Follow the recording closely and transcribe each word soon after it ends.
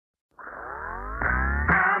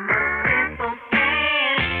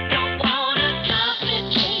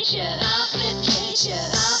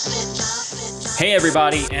Hey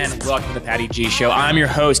everybody, and welcome to the Patty G Show. I'm your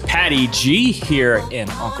host, Patty G, here in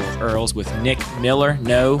Uncle Earl's with Nick Miller.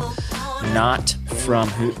 No, not from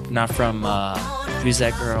who's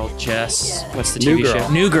that girl? Jess. What's the TV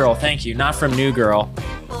show? New Girl. Thank you. Not from New Girl,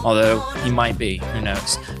 although he might be. Who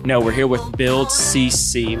knows? No, we're here with Build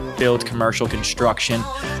CC, Build Commercial Construction,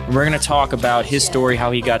 and we're going to talk about his story, how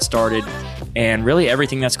he got started, and really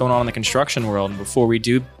everything that's going on in the construction world. And before we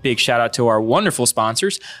do, big shout out to our wonderful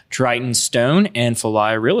sponsors, Triton Stone and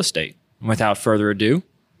Falaya Real Estate. And without further ado,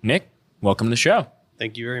 Nick, welcome to the show.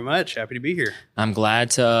 Thank you very much. Happy to be here. I'm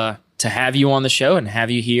glad to have you on the show and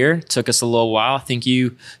have you here. It took us a little while. I think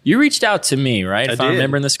you reached out to me, right? If I'm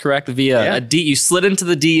remembering this correct, via you slid into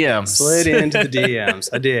the DMs. Slid into the DMs.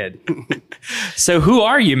 I did. So who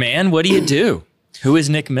are you, man? What do you do? Who is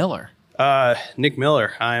Nick Miller? Nick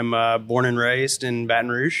Miller. I'm born and raised in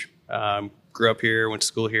Baton Rouge. Grew up here, went to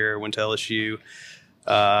school here, went to LSU.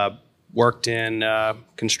 Worked in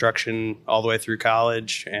construction all the way through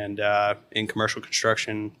college and in commercial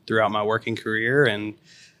construction throughout my working career, and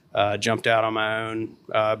jumped out on my own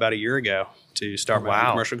about a year ago to start my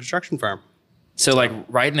own commercial construction firm. So like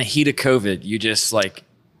right in the heat of COVID, you just took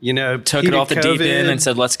it off the COVID, deep end and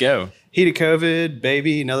said, let's go. Heat of COVID,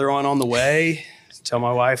 baby, another one on the way. Tell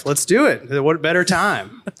my wife, let's do it. What better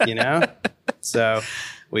time, So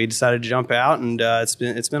we decided to jump out, and it's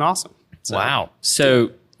been awesome. So, wow.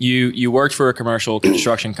 So you worked for a commercial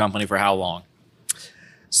construction company for how long?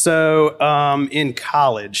 So in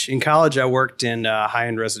college I worked in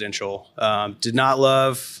high-end residential. Did not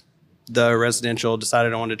love the residential,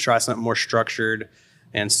 decided I wanted to try something more structured,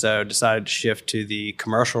 and so decided to shift to the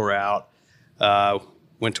commercial route.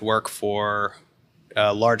 Went to work for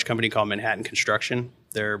a large company called Manhattan Construction.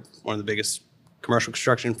 They're one of the biggest commercial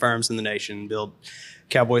construction firms in the nation, build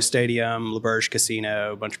Cowboy Stadium, LaBerge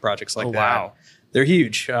Casino, a bunch of projects like that. Wow. They're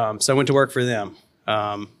huge. So I went to work for them.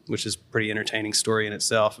 Which is a pretty entertaining story in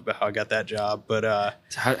itself about how I got that job. But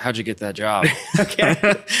how'd you get that job?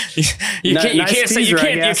 Okay, you can't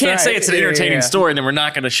say it's an entertaining story, and then we're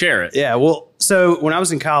not going to share it. Yeah. Well, so when I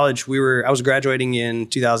was in college, I was graduating in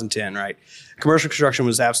 2010. Right, commercial construction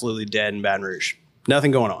was absolutely dead in Baton Rouge.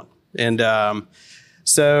 Nothing going on, and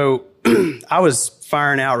so I was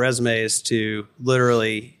firing out resumes to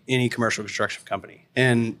literally any commercial construction company,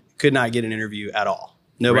 and could not get an interview at all.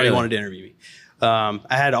 Nobody wanted to interview me. I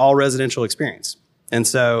had all residential experience. And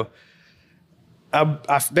so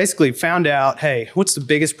I basically found out, hey, what's the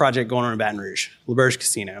biggest project going on in Baton Rouge? LaBerge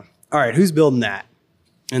Casino. All right, who's building that?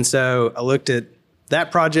 And so I looked at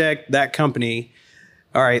that project, that company.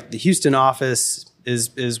 All right, the Houston office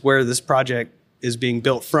is where this project is being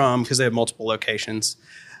built from because they have multiple locations.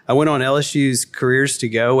 I went on LSU's Careers to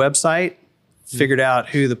Go website, figured out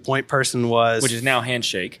who the point person was. Which is now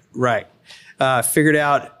Handshake. Right. Figured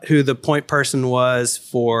out who the point person was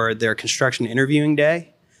for their construction interviewing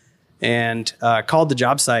day, and called the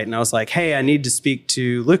job site, and I was like, hey, I need to speak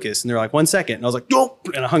to Lucas. And they're like, 1 second. And I was like, oh,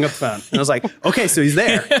 and I hung up the phone. And I was like, okay, so he's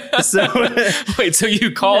there. So wait, so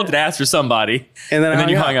you called and asked for somebody, and then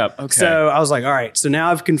you hung up. Okay. So I was like, all right, so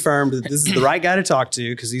now I've confirmed that this is the right guy to talk to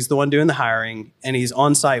because he's the one doing the hiring, and he's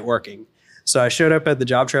on site working. So I showed up at the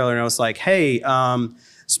job trailer, and I was like, hey,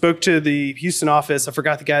 spoke to the Houston office. I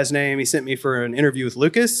forgot the guy's name. He sent me for an interview with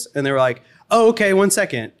Lucas. And they were like, oh, okay, 1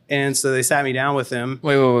 second. And so they sat me down with him.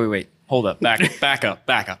 Wait. Hold up. Back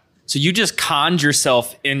up. So you just conned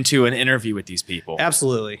yourself into an interview with these people.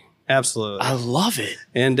 Absolutely. I love it.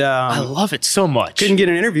 And I love it so much. Couldn't get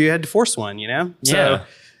an interview. Had to force one, Yeah. So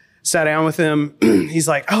sat down with him. He's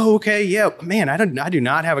like, oh, okay. Yeah, man, I do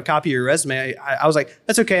not have a copy of your resume. I was like,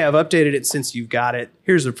 that's okay. I've updated it since you've got it.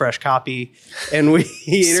 Here's a fresh copy. And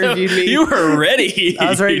he interviewed me. You were ready.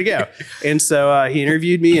 I was ready to go. And so he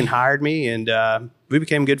interviewed me and hired me, and we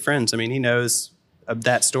became good friends. I mean, he knows of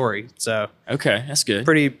that story. So okay, that's good.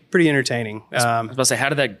 Pretty entertaining. I was about to say, how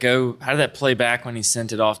did that go? How did that play back when he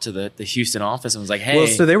sent it off to the Houston office and was like, hey? Well,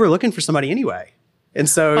 so they were looking for somebody anyway. And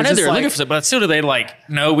so I know they were looking for something, but still, do they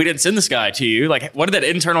no, we didn't send this guy to you? Like, what did that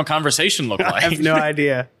internal conversation look like? I have no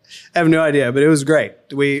idea. But it was great.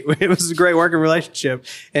 It was a great working relationship.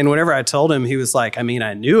 And whenever I told him, he was like, I mean,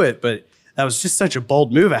 I knew it, but that was just such a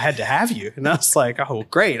bold move. I had to have you. And I was like, oh,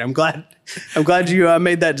 great. I'm glad you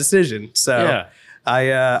made that decision. So yeah.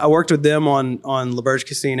 I worked with them on LaBerge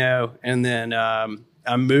Casino, and then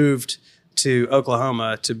I moved to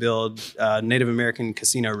Oklahoma to build Native American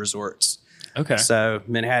casino resorts. Okay. So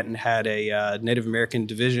Manhattan had a Native American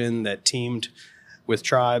division that teamed with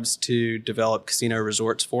tribes to develop casino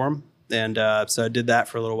resorts for them. And so I did that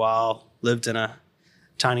for a little while, lived in a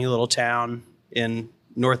tiny little town in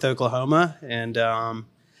North Oklahoma, and,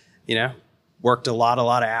 worked a lot of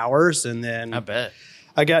hours. And then I bet.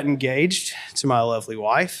 I got engaged to my lovely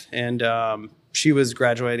wife, and she was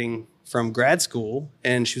graduating from grad school,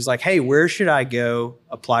 and she was like, hey, where should I go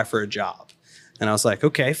apply for a job? And I was like,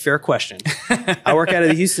 okay, fair question. I work out of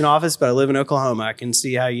the Houston office, but I live in Oklahoma. I can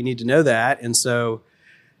see how you need to know that. And so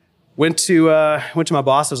went to my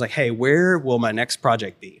boss. I was like, hey, where will my next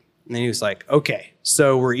project be? And then he was like, okay,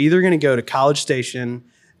 so we're either going to go to College Station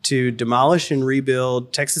to demolish and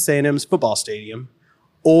rebuild Texas A&M's football stadium,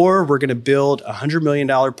 or we're going to build a $100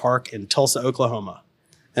 million park in Tulsa, Oklahoma.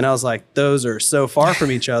 And I was like, those are so far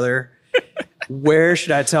from each other. Where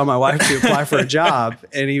should I tell my wife to apply for a job?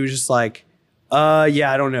 And he was just like,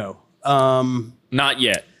 yeah, I don't know. Not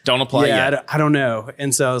yet. Don't apply yet. I don't know.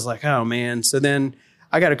 And so I was like, oh man. So then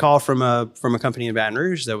I got a call from a company in Baton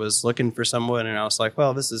Rouge that was looking for someone. And I was like,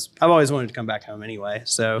 well, I've always wanted to come back home anyway.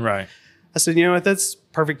 So Right. I said, you know what, that's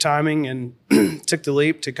perfect timing, and took the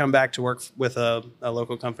leap to come back to work with a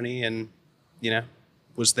local company, and,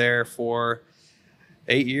 was there for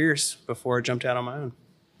 8 years before I jumped out on my own.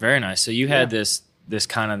 Very nice. So you had this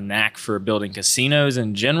kind of knack for building casinos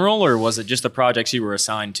in general, or was it just the projects you were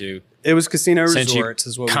assigned to? It was casino Since resorts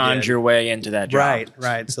is what we did. Conned your way into that job.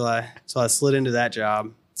 Right. So I slid into that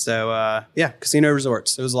job. So casino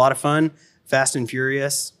resorts. It was a lot of fun, fast and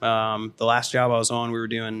furious. The last job I was on, we were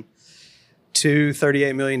doing 2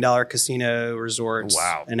 $38 million casino resorts.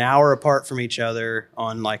 Wow. An hour apart from each other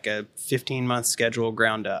on like a 15-month schedule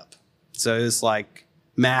ground up. So it was like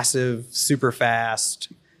massive, super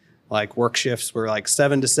fast. Like work shifts were like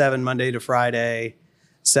 7 to 7 Monday to Friday,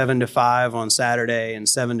 7 to 5 on Saturday, and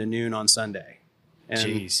 7 to noon on Sunday. And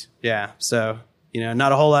Jeez. Yeah. So,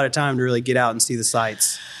 not a whole lot of time to really get out and see the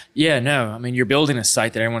sights. Yeah, no. I mean, you're building a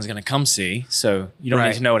site that everyone's going to come see, so you don't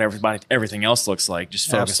need to know what everything else looks like.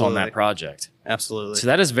 Just focus on that project. Absolutely. So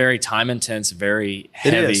that is very time intense, very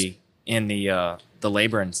heavy in the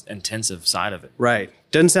labor intensive side of it. Right.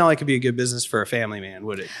 Doesn't sound like it'd be a good business for a family man,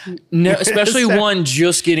 would it? No, especially one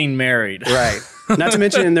just getting married. Right. Not to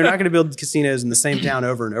mention, they're not going to build casinos in the same town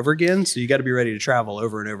over and over again, so you got to be ready to travel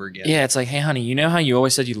over and over again. Yeah, it's like, hey, honey, you know how you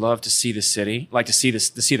always said you love to see the city, like to see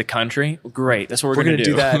the country? Well, great, that's what we're going to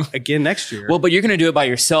do. We're going to do that again next year. Well, but you're going to do it by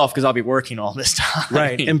yourself because I'll be working all this time.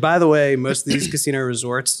 Right. And by the way, most of these casino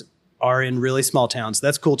resorts are in really small towns.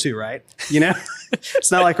 That's cool too, right?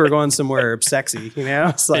 It's not like we're going somewhere sexy.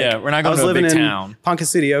 It's like, yeah, we're not going to a big town. Ponca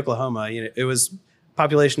City, Oklahoma. It was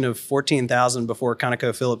population of 14,000 before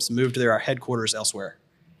ConocoPhillips moved their headquarters elsewhere.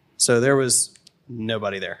 So there was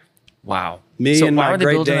nobody there. Wow. Me and my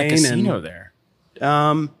Great building Dane a casino there?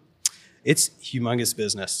 It's humongous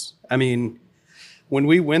business. I mean, when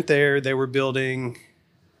we went there, they were building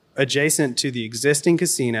adjacent to the existing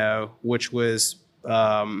casino, which was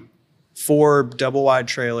 4 double-wide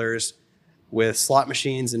trailers with slot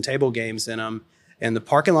machines and table games in them. And the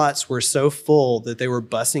parking lots were so full that they were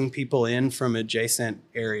busing people in from adjacent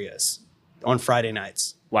areas on Friday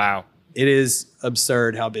nights. Wow. It is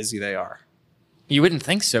absurd how busy they are. You wouldn't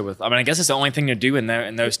think so. I guess it's the only thing to do in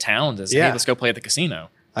those towns is, hey, let's go play at the casino.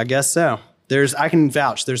 I guess so. I can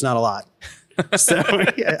vouch, there's not a lot. So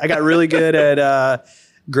I got really good at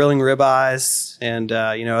grilling ribeyes and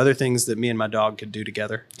other things that me and my dog could do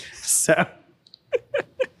together.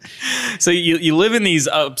 So you live in these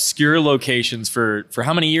obscure locations for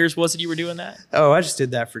how many years was it you were doing that? Oh, I just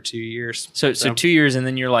did that for 2 years. So 2 years, and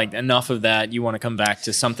then you're like, enough of that. You want to come back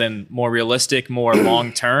to something more realistic, more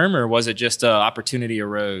long term, or was it just a opportunity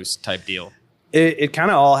arose type deal? It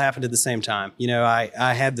kind of all happened at the same time.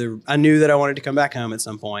 I knew that I wanted to come back home at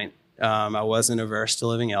some point. I wasn't averse to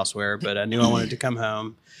living elsewhere, but I knew I wanted to come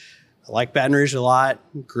home. I like Baton Rouge a lot.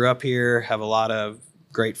 Grew up here. Have a lot of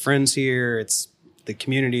great friends here. The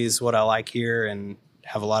community is what I like here, and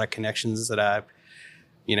have a lot of connections that I,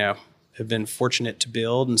 have been fortunate to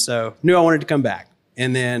build. And so knew I wanted to come back.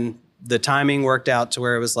 And then the timing worked out to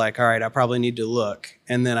where it was like, all right, I probably need to look.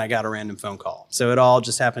 And then I got a random phone call. So it all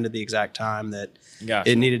just happened at the exact time that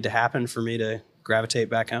it needed to happen for me to gravitate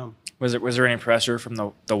back home. Was there any pressure from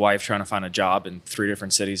the wife trying to find a job in 3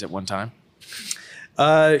 different cities at one time?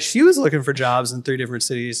 She was looking for jobs in 3 different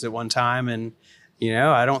cities at one time. And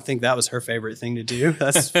I don't think that was her favorite thing to do.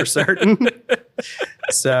 That's for certain.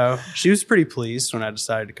 So she was pretty pleased when I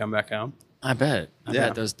decided to come back home. I bet. I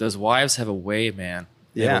bet those wives have a way, man.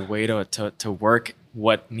 They have a way to work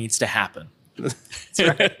what needs to happen. That's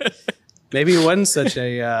right. Maybe it wasn't such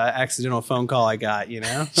a accidental phone call I got,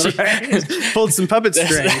 Right? Pulled some puppet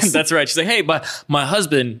strings. That's right. She's like, hey, but my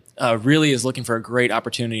husband really is looking for a great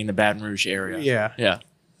opportunity in the Baton Rouge area. Yeah.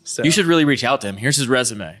 So You should really reach out to him. Here's his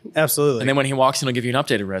resume. absolutely. And then when he walks in, he'll give you an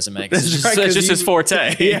updated resume. 'Cause That's it's just, right, it's 'cause just his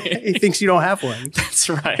forte. yeah, he thinks you don't have one. That's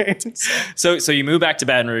right. So you moved back to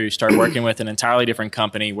Baton Rouge, started working with an entirely different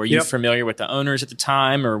company. Were you Yep. familiar with the owners at the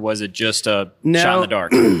time, or was it just a No. shot in the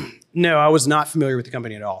dark? No, I was not familiar with the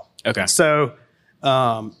company at all. Okay. So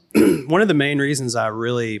one of the main reasons I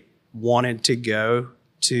really wanted to go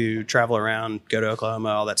to travel around, go to Oklahoma,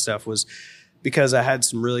 all that stuff was because I had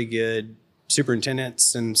some really good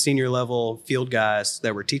superintendents and senior level field guys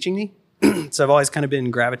that were teaching me. So I've always kind of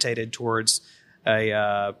been gravitated towards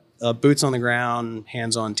a boots on the ground,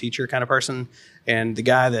 hands-on teacher kind of person. And the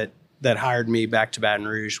guy that hired me back to Baton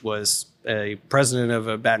Rouge was a president of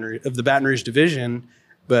the Baton Rouge division,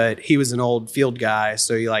 but he was an old field guy.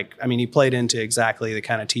 So he played into exactly the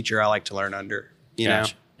kind of teacher I like to learn under, you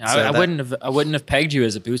Gotcha. know? I wouldn't have pegged you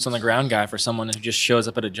as a boots on the ground guy for someone who just shows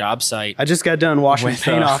up at a job site. I just got done washing With,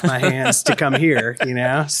 paint off my hands to come here, you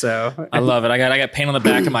know? So I love it. I got paint on the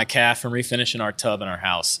back of my calf from refinishing our tub in our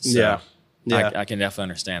house. So Yeah. I can definitely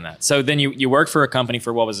understand that. So then you worked for a company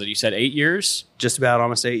for, what was it? You said 8 years? Just about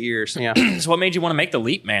almost 8 years. Yeah. So what made you want to make the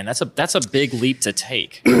leap, man? That's a big leap to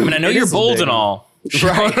take. I mean, I know you're is a bold big and one. all.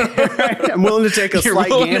 Right. I'm willing to take a You're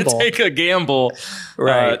slight willing gamble. to take a gamble.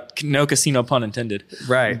 Right. No casino pun intended.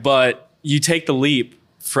 Right. But you take the leap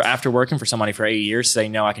for after working for somebody for 8 years, say,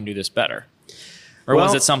 no, I can do this better. Or was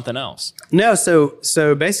Well, it something else? No,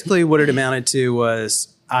 so basically what it amounted to was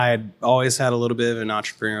I had always had a little bit of an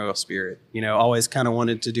entrepreneurial spirit, you know, always kind of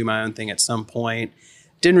wanted to do my own thing at some point.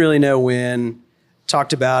 Didn't really know when,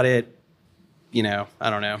 talked about it, you know,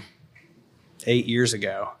 I don't know, 8 years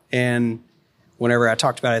ago. And whenever I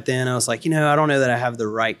talked about it then, I was like, you know, I don't know that I have the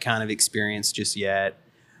right kind of experience just yet.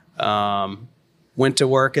 Went to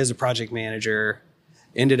work as a project manager,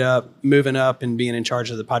 ended up moving up and being in charge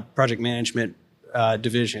of the project management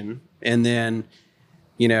division. And then,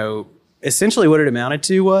 you know, essentially what it amounted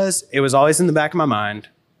to was it was always in the back of my mind.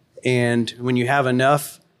 And when you have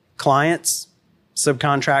enough clients,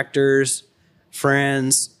 subcontractors,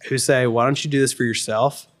 friends who say, why don't you do this for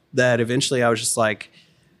yourself? That eventually I was just like,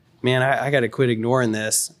 man, I got to quit ignoring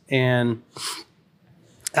this. And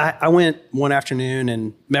I went one afternoon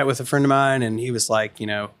and met with a friend of mine, and he was like, you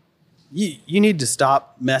know, you need to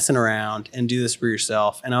stop messing around and do this for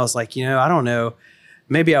yourself. And I was like, you know, I don't know.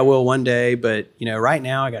 Maybe I will one day, but, you know, right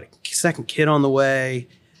now I got a second kid on the way.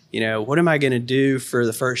 You know, what am I going to do for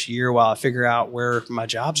the first year while I figure out where my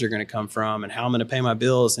jobs are going to come from and how I'm going to pay my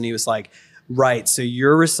bills? And he was like, right, so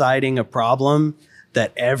you're reciting a problem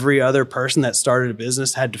that every other person that started a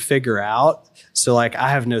business had to figure out. So like, I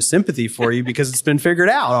have no sympathy for you because it's been figured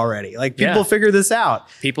out already. Like people figure this out.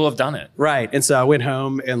 People have done it. Right. And so I went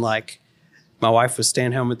home and like my wife was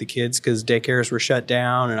staying home with the kids because daycares were shut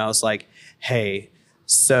down. And I was like, hey,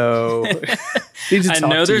 so I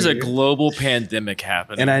know there's a global pandemic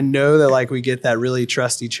happening. And I know that like we get that really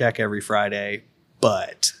trusty check every Friday,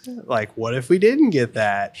 but like, what if we didn't get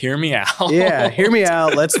that? Hear me out. Yeah. Hear me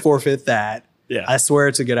out. Let's forfeit that. Yeah. I swear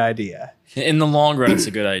it's a good idea. In the long run, it's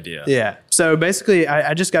a good idea. Yeah. So basically,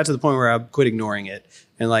 I just got to the point where I quit ignoring it.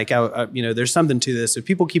 And like, I, you know, there's something to this. If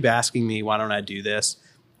people keep asking me, why don't I do this?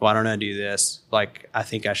 Why don't I do this? Like, I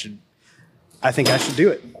think I should do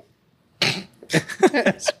it.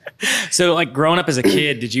 So like growing up as a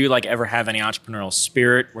kid, did you like ever have any entrepreneurial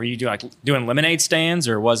spirit? Were you doing lemonade stands,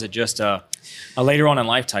 or was it just a later on in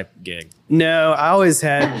life type gig? No, I always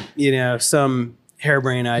had, you know, some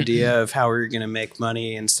harebrained idea of how we were going to make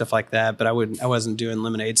money and stuff like that. But I wasn't doing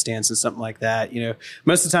lemonade stands and something like that. You know,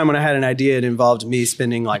 most of the time when I had an idea, it involved me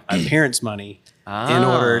spending like my parents' money in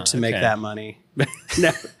order to make that money.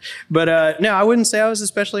 No, I wouldn't say I was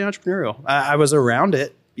especially entrepreneurial. I was around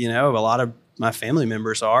it. You know, a lot of my family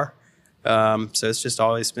members are. So it's just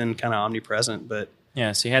always been kind of omnipresent. But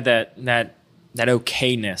yeah, so you had that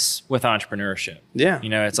okayness with entrepreneurship. Yeah, you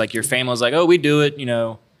know, it's like your family was like, oh, we do it. You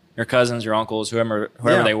know, your cousins, your uncles, whoever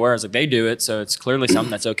they were, it's like they do it, so it's clearly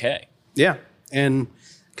something that's okay. Yeah, and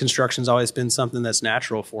construction's always been something that's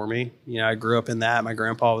natural for me. You know, I grew up in that. My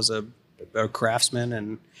grandpa was a craftsman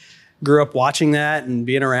and grew up watching that and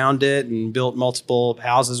being around it, and built multiple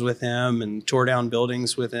houses with him and tore down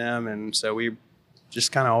buildings with him, and so we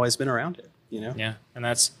just kind of always been around it. You know. Yeah, and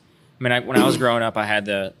that's. I mean, when I was growing up, I had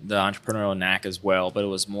the entrepreneurial knack as well, but it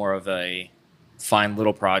was more of a find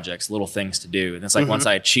little projects, little things to do. And it's like once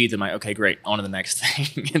I achieved them, I'm like, okay, great, on to the next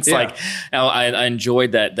thing. It's like I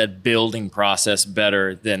enjoyed that building process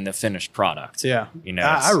better than the finished product. Yeah. You know,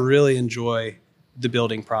 I really enjoy the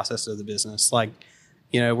building process of the business. Like,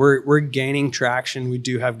 you know, we're gaining traction. We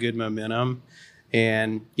do have good momentum.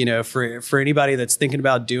 And, you know, for anybody that's thinking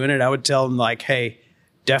about doing it, I would tell them like, hey,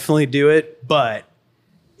 definitely do it. But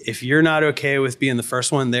if you're not okay with being the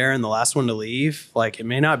first one there and the last one to leave, like it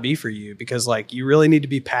may not be for you, because like you really need to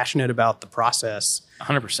be passionate about the process.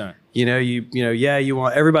 100%. You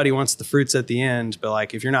want, everybody wants the fruits at the end, but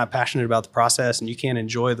like if you're not passionate about the process and you can't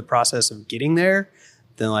enjoy the process of getting there,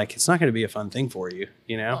 then like it's not going to be a fun thing for you,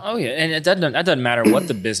 you know? Oh yeah, and that doesn't matter what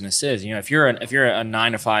the business is. You know, if you're a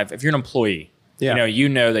 9 to 5, if you're an employee, you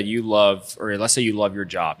know that you love, or let's say you love your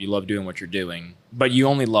job, you love doing what you're doing, but you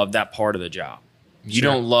only love that part of the job. You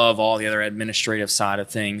don't love all the other administrative side of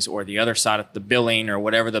things, or the other side of the billing, or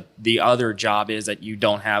whatever the other job is that you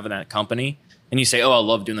don't have in that company. And you say, oh, I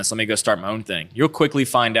love doing this, let me go start my own thing. You'll quickly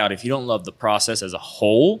find out if you don't love the process as a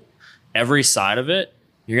whole, every side of it,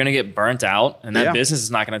 you're going to get burnt out, and that business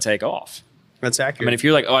is not going to take off. That's accurate. I mean, if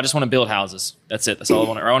you're like, oh, I just want to build houses. That's it. That's all I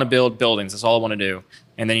want to, or I want to build buildings. That's all I want to do.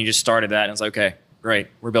 And then you just started that, and it's like, okay, great.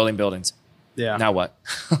 We're building buildings. Yeah. Now what?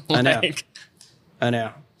 I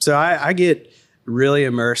know. So I get really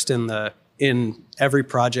immersed in every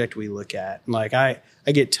project we look at. Like I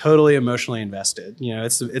get totally emotionally invested. You know,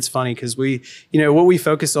 it's funny because what we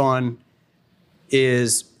focus on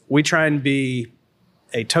is we try and be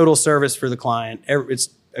a total service for the client. It's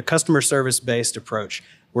a customer service based approach.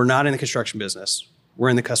 We're not in the construction business. We're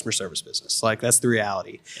in the customer service business. Like that's the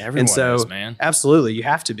reality. Everyone is, man. Absolutely. You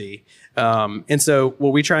have to be. And so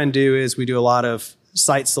what we try and do is we do a lot of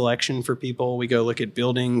site selection for people. We go look at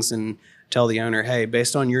buildings and tell the owner, hey,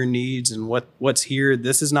 based on your needs and what's here,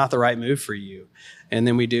 this is not the right move for you. And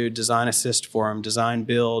then we do design assist for them, design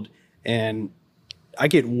build. And I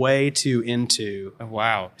get way too into,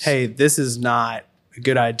 hey, this is not a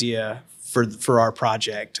good idea for our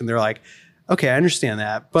project. And they're like, okay, I understand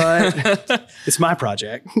that, but it's my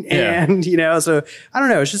project. And, so I don't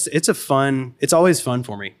know. It's always fun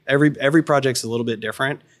for me. Every project's a little bit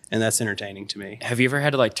different, and that's entertaining to me. Have you ever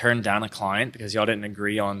had to like turn down a client because y'all didn't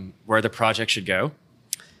agree on where the project should go?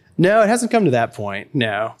 No, it hasn't come to that point.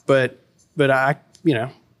 No, but I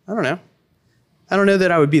don't know. I don't know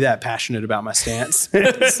that I would be that passionate about my stance. Well,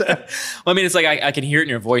 I mean, it's like, I can hear it in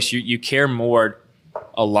your voice. You care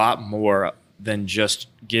a lot more than just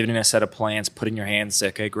giving a set of plans, putting your hands, say,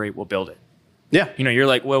 okay, great, we'll build it. Yeah. You're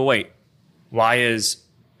like, well, wait, why is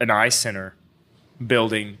an eye center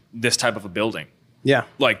building this type of a building? Yeah.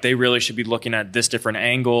 Like they really should be looking at this different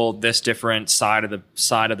angle, this different side of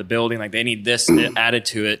the building. Like they need this added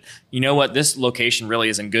to it. You know what? This location really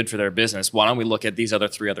isn't good for their business. Why don't we look at these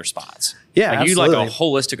three other spots? Yeah, like absolutely. You like a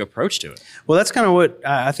holistic approach to it. Well, that's kind of what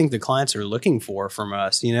I think the clients are looking for from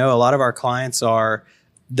us. A lot of our clients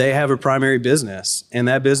they have a primary business, and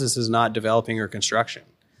that business is not developing or construction.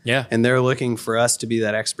 Yeah. And they're looking for us to be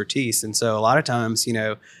that expertise. And so a lot of times,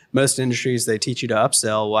 most industries, they teach you to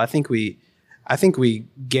upsell. Well, I think we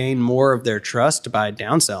gain more of their trust by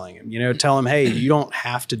downselling them, tell them, hey, you don't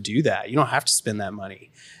have to do that. You don't have to spend that money.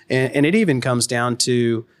 And it even comes down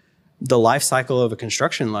to the life cycle of a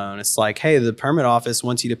construction loan. It's like, hey, the permit office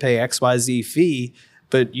wants you to pay XYZ fee,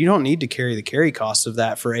 but you don't need to carry the carry costs of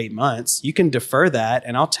that for 8 months. You can defer that,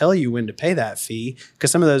 and I'll tell you when to pay that fee,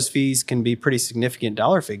 because some of those fees can be pretty significant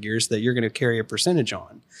dollar figures that you're going to carry a percentage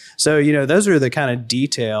on. So, those are the kind of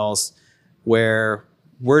details where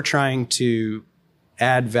we're trying to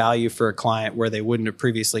add value for a client where they wouldn't have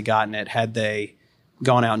previously gotten it had they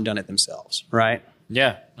gone out and done it themselves, right?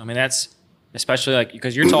 Yeah. I mean, that's especially like,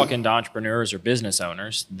 because you're talking to entrepreneurs or business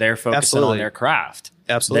owners, they're focusing on their craft.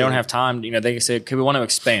 Absolutely. They don't have time. They say, okay, we want to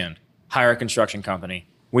expand, hire a construction company.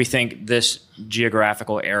 We think this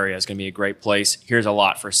geographical area is going to be a great place. Here's a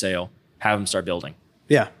lot for sale. Have them start building.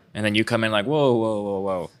 Yeah. And then you come in like,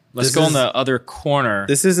 whoa. Let's go on the other corner.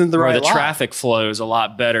 This isn't the right where the lot. Traffic flows a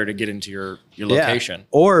lot better to get into your location. Yeah.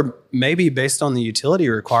 Or maybe based on the utility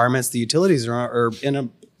requirements, the utilities are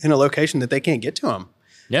in a location that they can't get to them.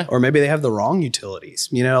 Yeah. Or maybe they have the wrong utilities.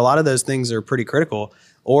 A lot of those things are pretty critical.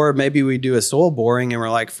 Or maybe we do a soil boring and we're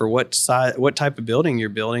like, for what type of building you're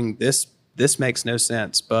building, this makes no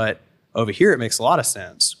sense. But over here, it makes a lot of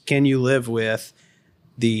sense. Can you live with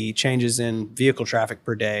the changes in vehicle traffic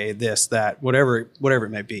per day, this, that, whatever it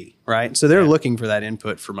may be, right? So they're looking for that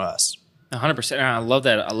input from us. 100%. And I love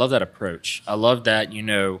that. I love that approach. I love that,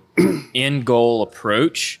 end goal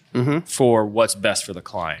approach for what's best for the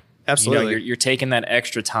client. Absolutely. You're taking that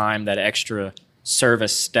extra time, that extra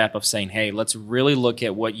service step of saying, hey, let's really look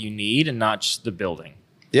at what you need and not just the building.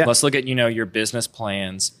 Yeah. Let's look at, your business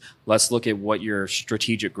plans. Let's look at what your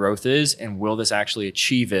strategic growth is, and will this actually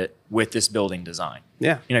achieve it with this building design?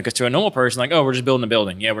 Yeah. Because to a normal person, like, oh, we're just building a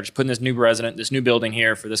building. Yeah, we're just putting this new building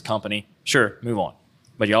here for this company. Sure, move on.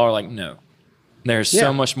 But y'all are like, no. There's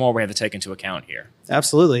so much more we have to take into account here.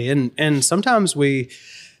 Absolutely. And sometimes we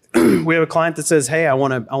we have a client that says, hey, I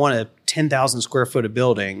want a 10,000 square foot of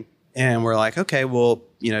building. And we're like, okay, well,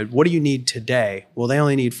 what do you need today? Well, they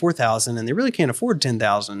only need 4,000 and they really can't afford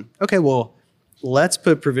 10,000. Okay, well, let's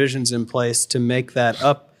put provisions in place to make that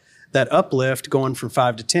uplift going from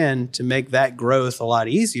 5 to 10 to make that growth a lot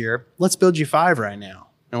easier. Let's build you 5 right now.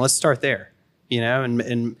 And let's start there,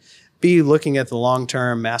 and be looking at the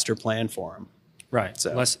long-term master plan for them. Right.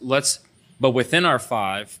 So but within our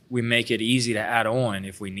 5, we make it easy to add on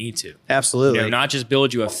if we need to. Absolutely. Not just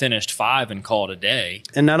build you a finished 5 and call it a day.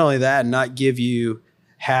 And not only that, not give you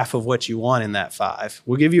half of what you want in that 5.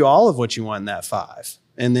 We'll give you all of what you want in that 5.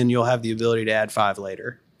 And then you'll have the ability to add 5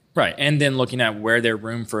 later. Right. And then looking at where their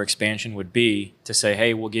room for expansion would be to say,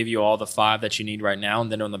 hey, we'll give you all the 5 that you need right now.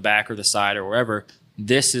 And then on the back or the side or wherever,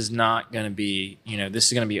 this is not going to be, this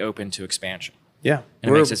is going to be open to expansion. Yeah.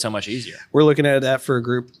 And it makes it so much easier. We're looking at that for a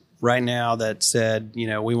group right now that said,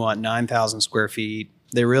 we want 9,000 square feet.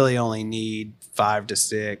 They really only need 5 to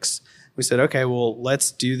 6. We said, okay, well,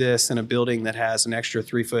 let's do this in a building that has an extra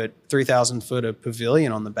 3,000 foot of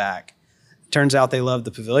pavilion on the back. Turns out they love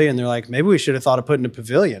the pavilion. They're like, maybe we should have thought of putting a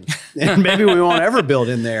pavilion and maybe we won't ever build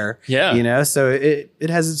in there. Yeah. So it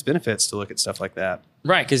has its benefits to look at stuff like that.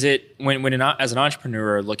 Right. Because as an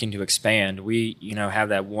entrepreneur looking to expand, we, have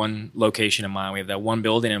that one location in mind. We have that one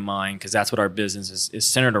building in mind because that's what our business is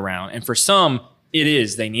centered around. And for some, it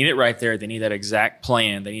is. They need it right there. They need that exact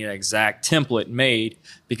plan. They need that exact template made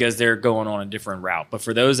because they're going on a different route. But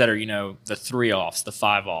for those that are, the 3 offs, the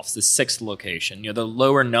 5 offs, the 6th location, the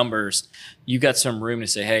lower numbers, you got some room to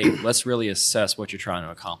say, hey, let's really assess what you're trying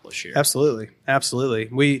to accomplish here. Absolutely. Absolutely.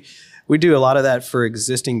 We do a lot of that for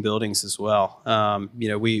existing buildings as well.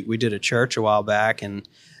 We did a church a while back and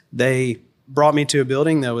they brought me to a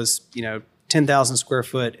building that was, 10,000 square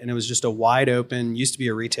foot, and it was just a wide open, used to be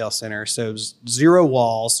a retail center. So it was 0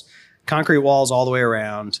 walls, concrete walls all the way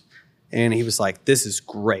around. And he was like, this is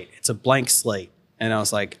great. It's a blank slate. And I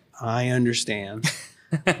was like, I understand.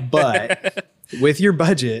 But with your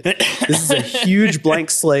budget, this is a huge blank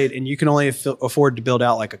slate and you can only afford to build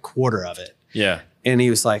out like a quarter of it. Yeah. And he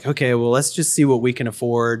was like, okay, well, let's just see what we can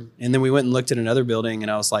afford. And then we went and looked at another building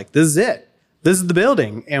and I was like, this is it. This is the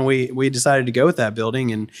building. And we decided to go with that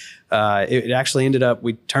building. And it actually ended up,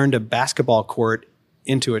 we turned a basketball court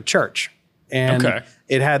into a church. And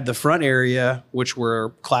it had the front area, which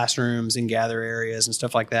were classrooms and gather areas and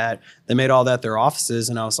stuff like that. They made all that their offices.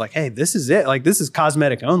 And I was like, hey, this is it. Like, this is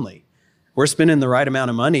cosmetic only. We're spending the right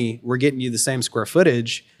amount of money. We're getting you the same square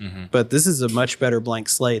footage, but this is a much better blank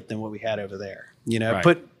slate than what we had over there.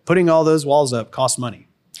 Putting all those walls up costs money.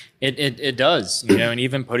 It does, and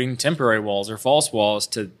even putting temporary walls or false walls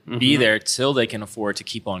to be there till they can afford to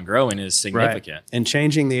keep on growing is significant. Right. And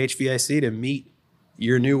changing the HVAC to meet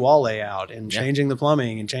your new wall layout and changing the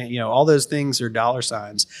plumbing and all those things are dollar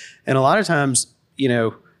signs. And a lot of times,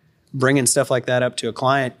 bringing stuff like that up to a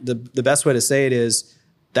client, the best way to say it is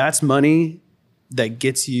that's money that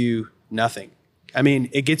gets you nothing. I mean,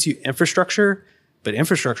 it gets you infrastructure, but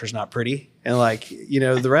infrastructure is not pretty. And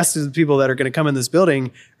the rest of the people that are going to come in this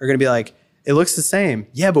building are going to be like, it looks the same.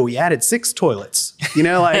 Yeah, but we added 6 toilets.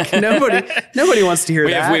 Nobody wants to hear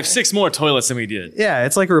that. We have 6 more toilets than we did. Yeah,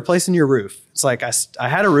 it's like replacing your roof. It's like I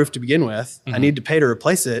had a roof to begin with. I need to pay to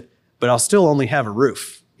replace it, but I'll still only have a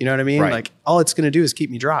roof. You know what I mean? Right. Like all it's going to do is keep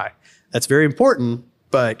me dry. That's very important,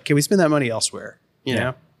 but can we spend that money elsewhere? You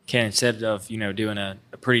know? Can instead of doing a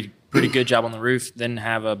pretty good job on the roof, then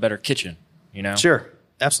have a better kitchen. Sure,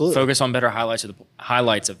 absolutely. Focus on better highlights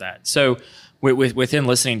of that. So within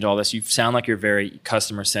listening to all this, you sound like you're very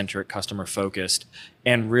customer centric, customer focused,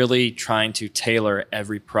 and really trying to tailor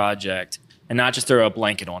every project and not just throw a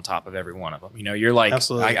blanket on top of every one of them. You're like,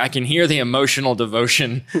 I can hear the emotional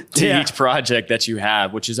devotion to each project that you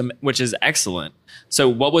have, which is excellent. So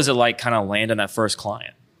what was it like kind of landing that first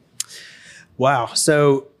client? Wow.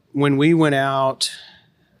 So when we went out,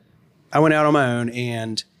 I went out on my own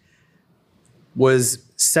and was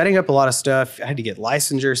setting up a lot of stuff. I had to get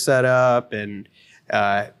licensure set up and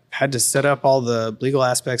had to set up all the legal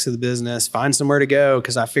aspects of the business, find somewhere to go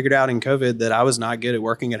because I figured out in COVID that I was not good at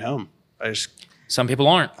working at home. Some people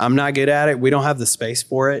aren't. I'm not good at it. We don't have the space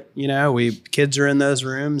for it. Kids are in those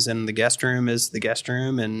rooms and the guest room is the guest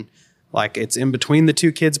room and it's in between the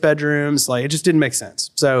 2 kids' bedrooms. It just didn't make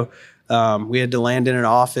sense. So we had to land in an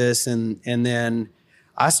office and then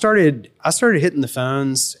I started hitting the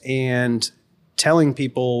phones and telling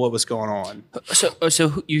people what was going on.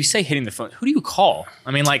 So you say hitting the phone. Who do you call?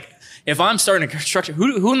 I mean, if I'm starting a construction,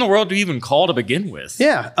 who in the world do you even call to begin with?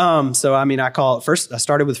 Yeah. I call it first. I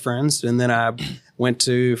started with friends, and then I went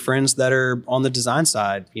to friends that are on the design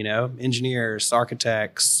side. Engineers,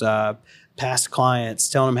 architects, past clients,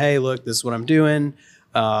 telling them, hey, look, this is what I'm doing.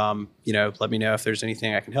 Let me know if there's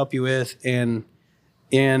anything I can help you with. And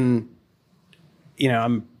I'm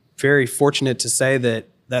very fortunate to say that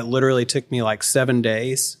literally took me like 7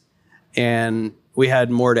 days, and we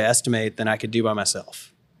had more to estimate than I could do by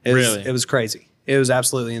myself. It was crazy. It was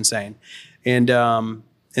absolutely insane. And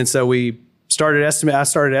so I started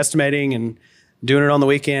estimating and doing it on the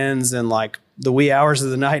weekends and like the wee hours of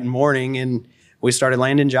the night and morning. And we started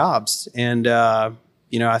landing jobs. And,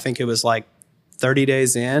 I think it was like 30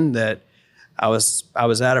 days in that I was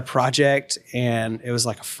at a project, and it was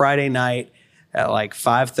like a Friday night at like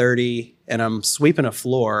 5:30, and I'm sweeping a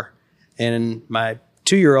floor, and my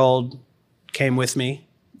 2-year-old came with me,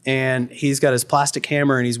 and he's got his plastic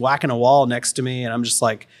hammer and he's whacking a wall next to me. And I'm just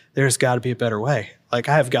like, there's got to be a better way. Like,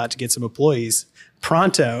 I have got to get some employees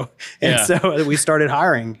pronto. And so we started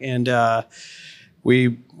hiring, and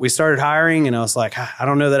we started hiring, and I was like, I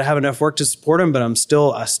don't know that I have enough work to support them, but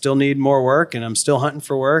I still need more work, and I'm still hunting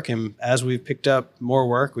for work. And as we've picked up more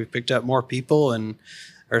work, we've picked up more people and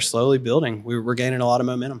are slowly building. We're gaining a lot of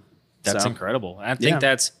momentum. That's incredible. I think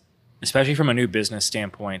that's, especially from a new business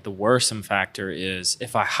standpoint, the worrisome factor is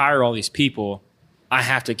if I hire all these people, I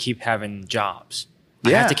have to keep having jobs.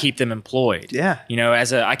 I have to keep them employed. Yeah.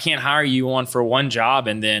 I can't hire you on for one job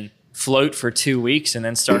and then float for 2 weeks and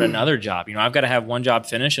then start another job. I've got to have one job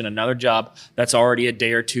finished and another job that's already a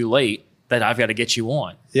day or two late that I've got to get you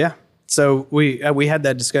on. Yeah. So we had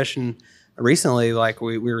that discussion recently. Like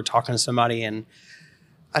we were talking to somebody, and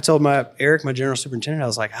I told Eric, my general superintendent, I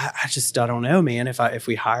was like, I don't know, man. If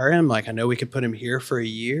we hire him, like, I know we could put him here for a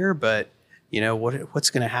year, but what's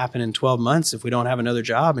going to happen in 12 months if we don't have another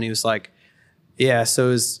job? And he was like, yeah.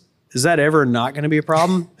 So is that ever not going to be a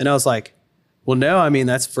problem? And I was like, well, no, I mean,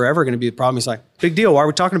 that's forever going to be a problem. He's like, big deal. Why are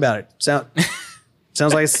we talking about it? Sounds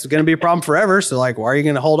like it's going to be a problem forever. So like, why are you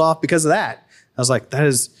going to hold off because of that? I was like, that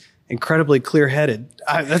is incredibly clear-headed.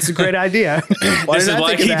 That's a great idea. Why didn't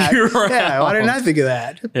I think of that? Yeah, why didn't I think of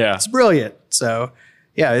that? Yeah, it's brilliant. So,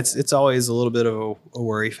 yeah, it's always a little bit of a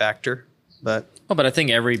worry factor, but I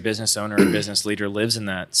think every business owner and business leader lives in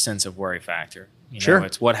that sense of worry factor. Sure,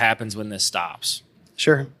 it's what happens when this stops.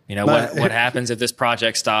 Sure, what happens if this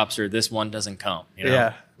project stops or this one doesn't come.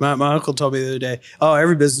 Yeah, my uncle told me the other day,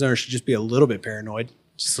 every business owner should just be a little bit paranoid.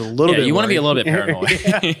 Just a little bit. You want to be a little bit paranoid.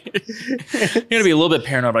 You want to be a little bit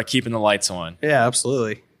paranoid about keeping the lights on. Yeah,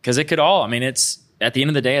 absolutely. Because it could all. I mean, it's at the end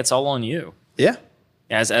of the day, it's all on you. Yeah.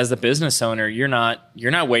 As the business owner, you're not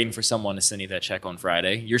waiting for someone to send you that check on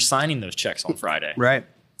Friday. You're signing those checks on Friday. Right.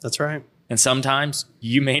 That's right. And sometimes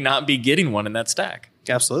you may not be getting one in that stack.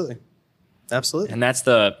 Absolutely. Absolutely. And that's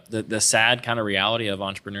the sad kind of reality of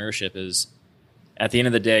entrepreneurship is, at the end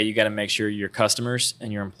of the day, you got to make sure your customers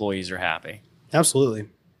and your employees are happy. Absolutely.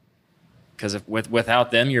 Because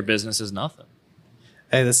without them, your business is nothing.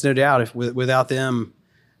 Hey, that's no doubt. If without them,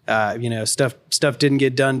 stuff didn't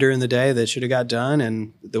get done during the day that should have got done,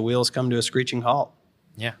 and the wheels come to a screeching halt.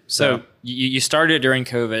 Yeah. So you started during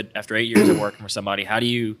COVID after 8 years of working for somebody. How do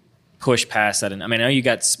you push past that? And I mean, I know you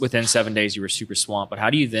got within 7 days you were super swamped, but how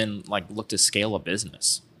do you then look to scale a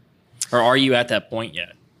business? Or are you at that point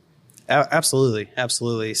yet? Absolutely.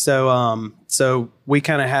 So we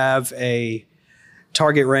kind of have a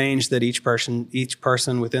target range that each person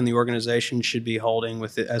within the organization should be holding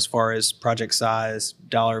with it as far as project size,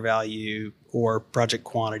 dollar value, or project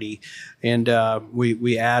quantity. And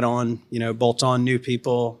we add on, bolt on new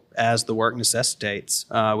people as the work necessitates.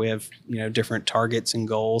 We have, different targets and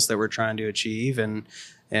goals that we're trying to achieve. And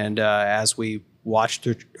as we watch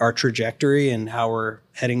our trajectory and how we're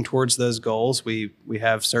heading towards those goals, we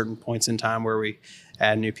have certain points in time where we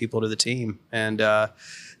add new people to the team. And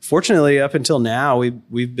fortunately, up until now,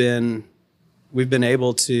 we've been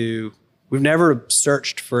able to. We've never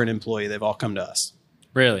searched for an employee; they've all come to us.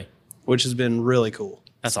 Really, which has been really cool.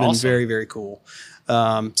 That's awesome. Been very, very cool.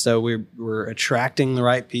 So we're attracting the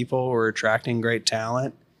right people. We're attracting great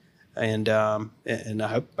talent, and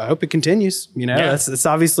I hope it continues. That's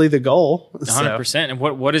obviously the goal. 100%. And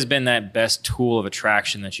what has been that best tool of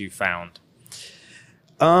attraction that you found?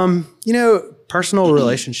 Personal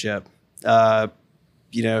relationship.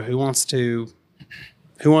 Who wants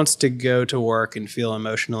to go to work and feel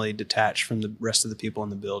emotionally detached from the rest of the people in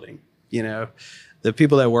the building? The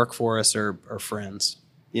people that work for us are friends.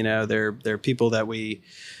 They're people that we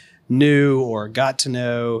knew or got to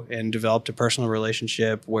know and developed a personal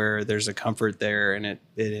relationship where there's a comfort there, and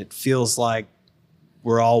it feels like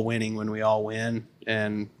we're all winning when we all win,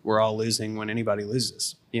 and we're all losing when anybody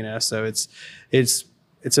loses. So it's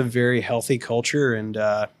a very healthy culture, and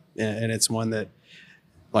it's one that,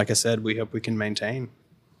 like I said, we hope we can maintain.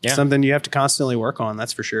 Yeah. Something you have to constantly work on,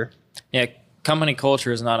 that's for sure. Yeah, company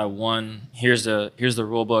culture is not a one. Here's the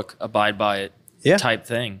rule book, abide by it type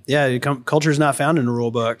thing. Yeah, culture is not found in a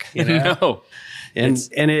rule book. You know? No, and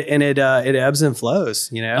it ebbs and flows.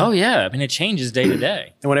 You know. Oh yeah, I mean it changes day to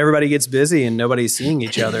day. And when everybody gets busy and nobody's seeing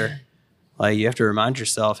each other, like you have to remind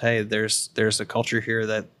yourself, hey, there's a culture here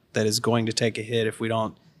that is going to take a hit if we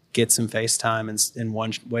don't get some face time in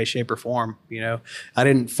one way, shape, or form. You know, I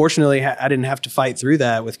didn't have to fight through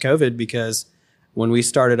that with COVID, because when we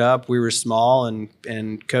started up, we were small and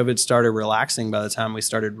COVID started relaxing by the time we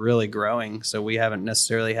started really growing. So we haven't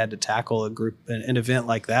necessarily had to tackle an event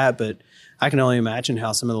like that, but I can only imagine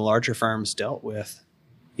how some of the larger firms dealt with,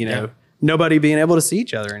 nobody being able to see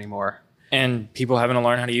each other anymore. And people having to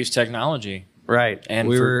learn how to use technology. Right. And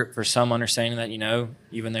for some understanding that,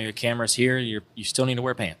 even though your camera's here, you still need to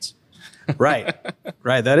wear pants. Right.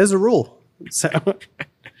 Right. That is a rule.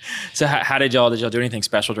 So how did y'all do anything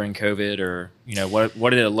special during COVID, or, what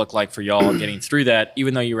did it look like for y'all getting through that?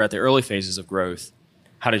 Even though you were at the early phases of growth,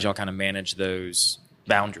 how did y'all kind of manage those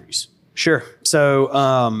boundaries? Sure.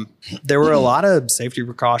 So there were a lot of safety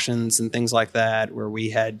precautions and things like that where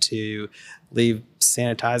we had to leave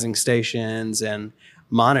sanitizing stations and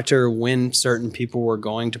monitor when certain people were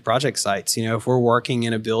going to project sites. If we're working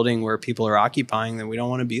in a building where people are occupying, then we don't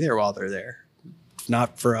want to be there while they're there.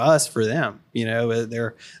 Not for us, for them.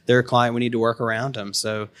 They're a client. We need to work around them.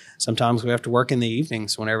 So sometimes we have to work in the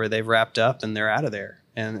evenings whenever they've wrapped up and they're out of there.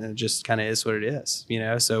 And it just kind of is what it is.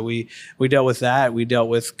 So we dealt with that. We dealt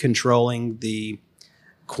with controlling the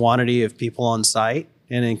quantity of people on site.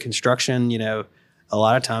 And in construction, a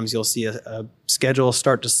lot of times you'll see a schedule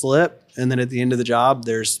start to slip, and then at the end of the job,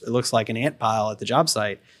 it looks like an ant pile at the job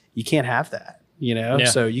site. You can't have that, Yeah.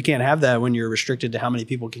 So you can't have that when you're restricted to how many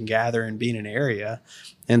people can gather and be in an area.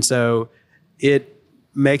 And so it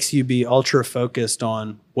makes you be ultra focused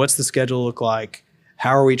on what's the schedule look like?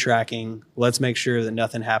 How are we tracking? Let's make sure that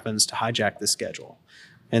nothing happens to hijack the schedule.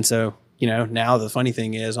 And so, now the funny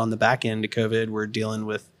thing is, on the back end of COVID, we're dealing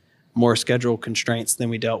with more schedule constraints than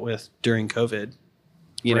we dealt with during COVID.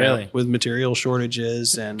 Really? With material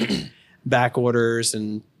shortages and back orders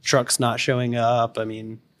and trucks not showing up. I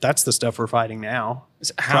mean, that's the stuff we're fighting now.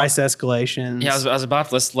 Price escalations. Yeah, I was about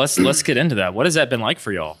to, let's get into that. What has that been like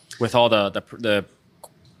for y'all with all the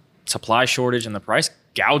supply shortage and the price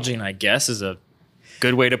gouging? I guess is a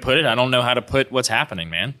good way to put it. I don't know how to put what's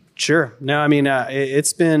happening, man. Sure. No, I mean,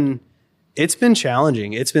 it's been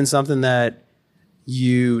challenging. It's been something that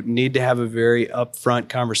you need to have a very upfront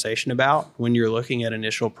conversation about when you're looking at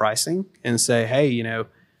initial pricing and say, hey,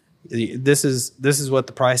 this is what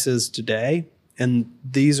the price is today, and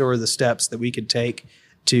these are the steps that we could take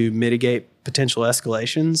to mitigate potential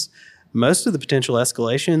escalations. Most of the potential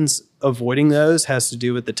escalations, avoiding those has to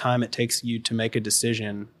do with the time it takes you to make a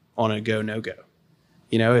decision on a go, no go.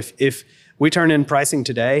 If we turn in pricing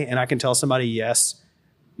today and I can tell somebody yes,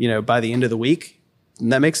 by the end of the week,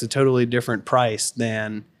 and that makes a totally different price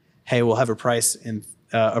than, hey, we'll have a price in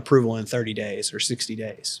approval in 30 days or 60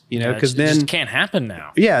 days. Because then it just can't happen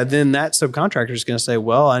now. Yeah, then that subcontractor is going to say,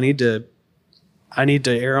 well, I need to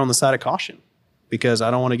err on the side of caution because I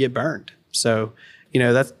don't want to get burned. So,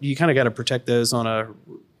 that's, you kind of got to protect those on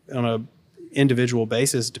a individual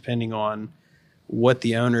basis, depending on what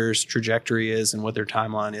the owner's trajectory is and what their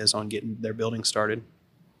timeline is on getting their building started.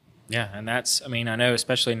 Yeah, and I know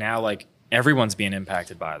especially now, like, everyone's being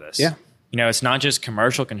impacted by this. Yeah. It's not just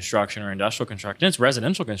commercial construction or industrial construction. It's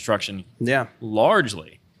residential construction. Yeah.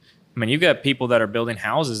 Largely. I mean, you've got people that are building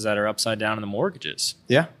houses that are upside down in the mortgages.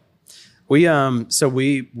 Yeah.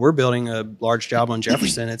 We're building a large job on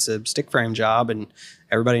Jefferson. It's a stick frame job, and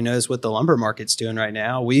everybody knows what the lumber market's doing right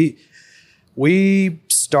now. We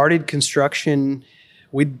started construction.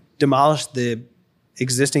 We demolished the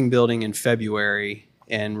existing building in February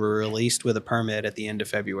and were released with a permit at the end of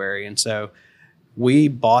February. And so we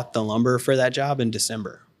bought the lumber for that job in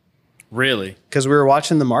December. Really? Because we were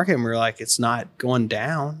watching the market and we were like, it's not going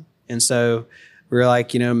down. And so we were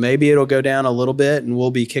like, maybe it'll go down a little bit and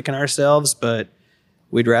we'll be kicking ourselves, but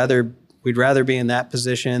we'd rather be in that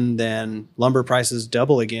position than lumber prices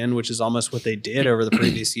double again, which is almost what they did over the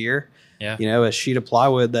previous year. Yeah. A sheet of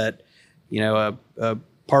plywood that, a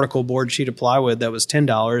particle board sheet of plywood that was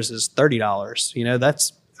 $10 is $30.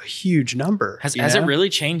 That's a huge number. Has it really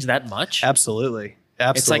changed that much? Absolutely.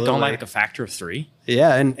 It's like going like a factor of 3.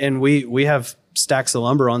 Yeah. And we have stacks of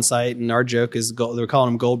lumber on site, and our joke is they're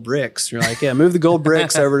calling them gold bricks. You're like, yeah, move the gold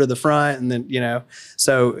bricks over to the front. And then,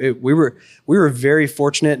 so we were very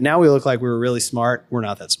fortunate. Now we look like we were really smart. We're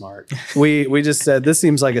not that smart. We just said, this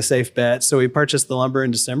seems like a safe bet. So we purchased the lumber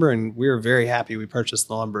in December, and we were very happy we purchased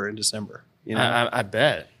the lumber in December. I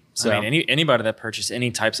bet. So, I mean, anybody that purchased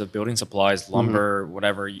any types of building supplies, lumber,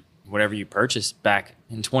 whatever you purchased back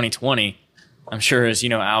in 2020, I'm sure is,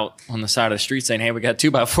 out on the side of the street saying, hey, we got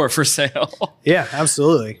 2x4 for sale. yeah,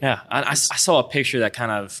 absolutely. Yeah. I saw a picture that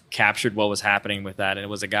kind of captured what was happening with that. And it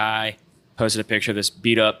was a guy posted a picture of this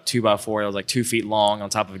beat up 2x4 that was like 2 feet long on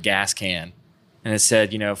top of a gas can. And it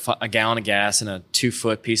said, a gallon of gas and a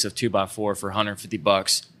 2-foot piece of 2x4 for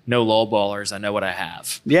 $150. No lowballers. I know what I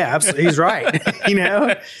have. Yeah, absolutely. He's right.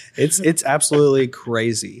 It's absolutely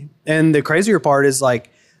crazy. And the crazier part is like,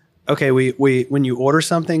 okay, we when you order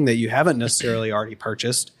something that you haven't necessarily already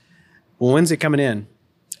purchased, well, when's it coming in?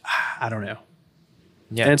 I don't know.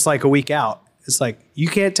 Yeah. And it's like a week out. It's like, you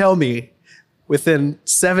can't tell me within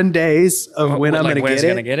 7 days of when I'm going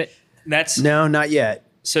to get it. No, not yet.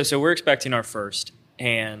 So we're expecting our first,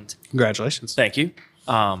 and congratulations. Thank you.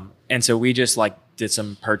 And so we just did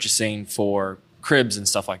some purchasing for cribs and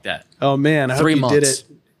stuff like that. Oh man, I hope you did it.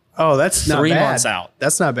 Oh, that's not bad. 3 months out.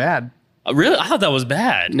 That's not bad. Really? I thought that was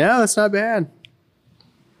bad. No, that's not bad.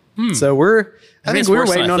 So I think we were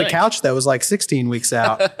waiting on a couch that was like 16 weeks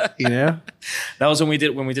out, That was when we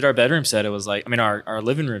did our bedroom set. It was our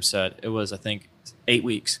living room set. It was, I think, 8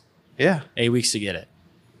 weeks. Yeah. 8 weeks to get it.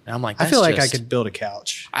 And I'm like, I feel like I could build a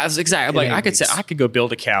couch. I was exactly like, I could go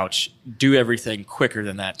build a couch, do everything quicker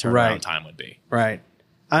than that turnaround time would be. Right.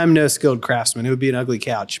 I'm no skilled craftsman. It would be an ugly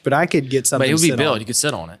couch, but I could get something. But it would be built. You could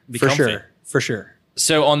sit on it. Be comfy. For sure.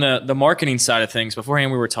 So on the marketing side of things,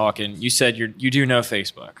 beforehand we were talking, you said you do know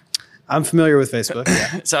Facebook. I'm familiar with Facebook.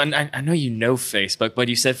 Yeah. So I know you know Facebook, but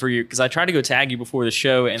you said because I tried to go tag you before the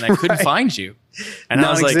show and I couldn't find you. And I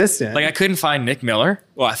was like I couldn't find Nick Miller.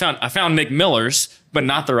 Well, I found Nick Miller's, but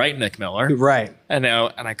not the right Nick Miller. Right. I know,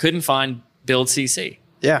 and I couldn't find Build CC.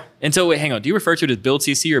 Yeah. And so wait, hang on. Do you refer to it as Build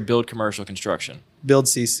CC or Build Commercial Construction? Build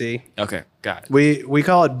CC. Okay, got it. We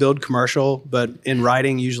call it Build Commercial, but in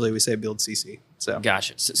writing usually we say Build CC. So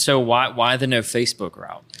gotcha. So why the no Facebook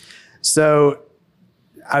route? So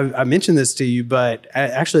I mentioned this to you, but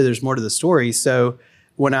actually there's more to the story. So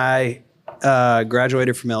when I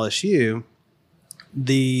graduated from LSU,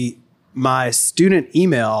 my student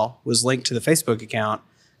email was linked to the Facebook account,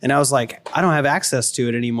 and I was like, I don't have access to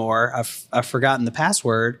it anymore. I've forgotten the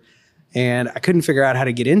password, and I couldn't figure out how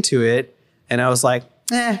to get into it. And I was like,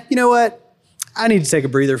 you know what? I need to take a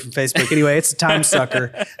breather from Facebook anyway. It's a time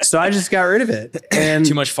sucker. So I just got rid of it. And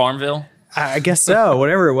too much Farmville? I guess so.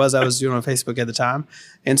 Whatever it was I was doing on Facebook at the time.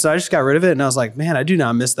 And so I just got rid of it. And I was like, man, I do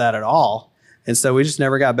not miss that at all. And so we just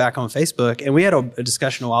never got back on Facebook. And we had a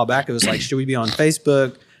discussion a while back. It was like, should we be on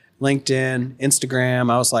Facebook, LinkedIn, Instagram?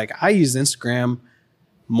 I was like, I use Instagram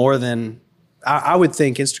more than I would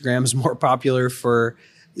think Instagram is more popular for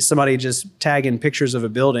somebody just tagging pictures of a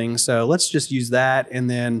building. So let's just use that. And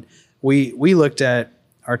then we looked at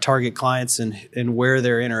our target clients and where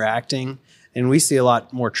they're interacting. And we see a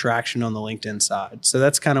lot more traction on the LinkedIn side. So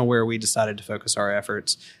that's kind of where we decided to focus our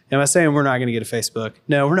efforts. Am I saying we're not going to get a Facebook?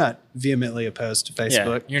 No, we're not vehemently opposed to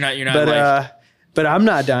Facebook. Yeah, you're not. But I'm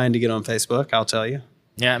not dying to get on Facebook, I'll tell you.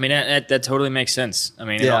 Yeah, I mean that totally makes sense. I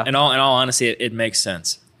mean, in all honesty, it makes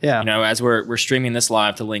sense. Yeah. As we're streaming this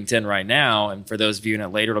live to LinkedIn right now, and for those viewing it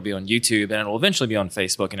later, it'll be on YouTube and it'll eventually be on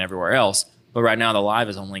Facebook and everywhere else. But right now, the live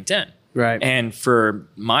is on LinkedIn. Right. And for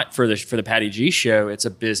the Patty G Show, it's a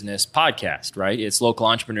business podcast, right? It's local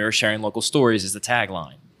entrepreneurs sharing local stories is the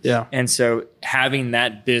tagline. Yeah. And so having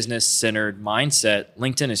that business-centered mindset,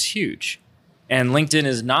 LinkedIn is huge. And LinkedIn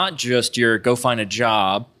is not just your go find a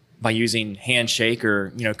job by using Handshake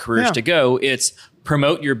or Careers to Go. It's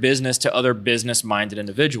promote your business to other business-minded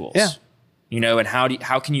individuals. Yeah. And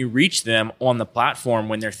how can you reach them on the platform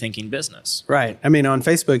when they're thinking business? Right. I mean, on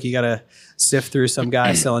Facebook, you got to sift through some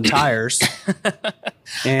guy selling tires.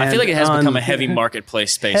 And I feel like it has become a heavy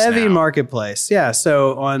marketplace space. Heavy marketplace, yeah.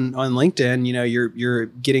 So on LinkedIn, you're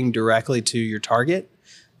getting directly to your target,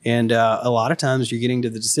 and a lot of times you're getting to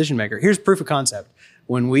the decision maker. Here's proof of concept.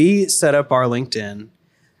 When we set up our LinkedIn,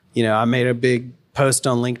 I made a big post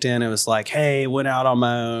on LinkedIn. It was like, hey, went out on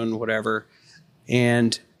my own, whatever,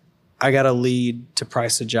 and I got a lead to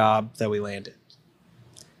price a job that we landed.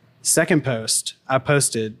 Second post, I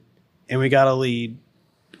posted, and we got a lead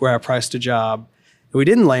where I priced a job. We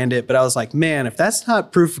didn't land it, but I was like, man, if that's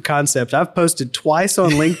not proof of concept, I've posted twice on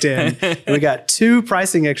LinkedIn, and we got 2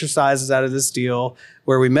 pricing exercises out of this deal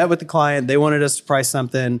where we met with the client. They wanted us to price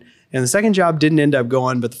something, and the second job didn't end up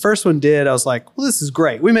going, but the first one did. I was like, well, this is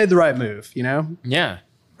great. We made the right move, Yeah.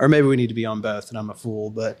 Or maybe we need to be on both, and I'm a fool,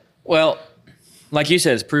 but. Well, like you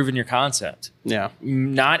said, it's proving your concept. Yeah.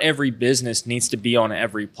 Not every business needs to be on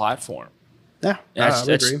every platform. Yeah,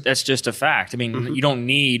 that's just a fact. I mean, you don't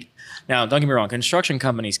need. Now, don't get me wrong. Construction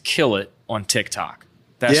companies kill it on TikTok.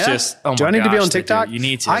 That's Yeah? just, oh my Do I need to be gosh, on they do. TikTok? You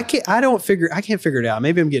need to. I can't figure it out.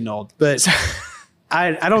 Maybe I'm getting old, but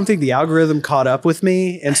I don't think the algorithm caught up with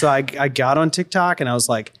me. And so I got on TikTok and I was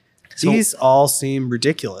like, these all seem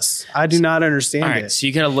ridiculous. I do not understand All right, it. so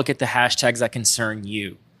you got to look at the hashtags that concern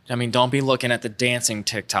you. I mean, don't be looking at the dancing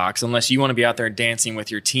TikToks unless you want to be out there dancing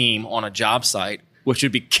with your team on a job site, which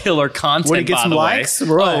would be killer content. Would it get by some the likes? way.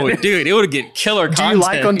 Right. Oh, dude, it would get killer Do content. you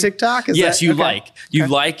like on TikTok? Yes, you okay. like. You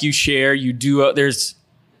like, you share, you do.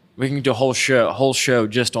 We can do a whole show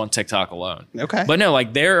just on TikTok alone. Okay. But no,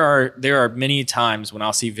 like there are many times when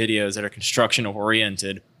I'll see videos that are construction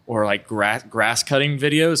oriented or like grass cutting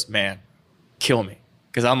videos, man, kill me.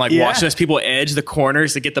 Because I'm like watching those people edge the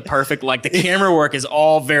corners to get the perfect, like the camera work is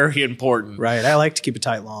all very important. Right. I like to keep a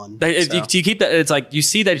tight lawn. You keep that. It's like you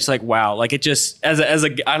see that. It's like wow. Like it just as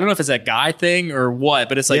a I don't know if it's a guy thing or what,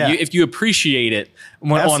 but it's like if you appreciate it on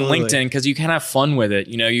LinkedIn because you can have fun with it.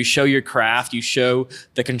 You know, you show your craft, you show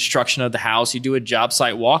the construction of the house, you do a job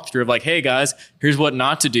site walkthrough of like, hey guys, here's what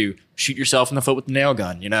not to do: shoot yourself in the foot with a nail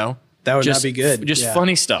gun. You know. That would not be good. Just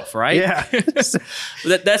funny stuff, right? Yeah.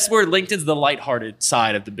 That's where LinkedIn's the lighthearted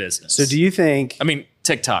side of the business. So do you think... I mean,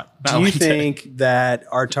 TikTok. Do you think that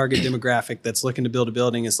our target demographic that's looking to build a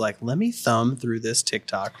building is like, let me thumb through this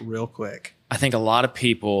TikTok real quick? I think a lot of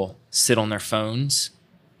people sit on their phones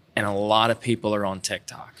and a lot of people are on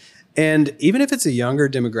TikTok. And even if it's a younger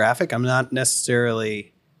demographic, I'm not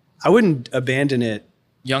necessarily... I wouldn't abandon it.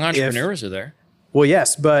 Young entrepreneurs are there. Well,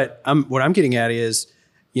 yes, but what I'm getting at is...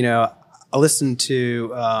 You know, I listened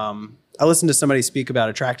to somebody speak about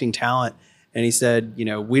attracting talent, and he said, you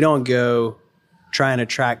know, we don't go try and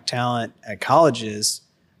attract talent at colleges.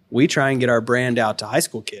 We try and get our brand out to high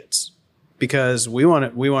school kids because we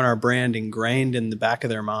want our brand ingrained in the back of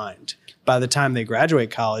their mind by the time they graduate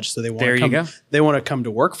college. So they want to come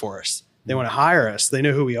to work for us. They want to hire us. They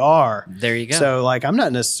know who we are. There you go. So like, I'm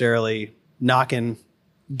not necessarily knocking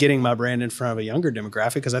getting my brand in front of a younger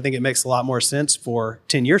demographic because I think it makes a lot more sense for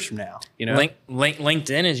 10 years from now. You know,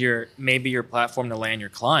 LinkedIn is maybe your platform to land your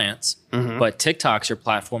clients, but TikTok's your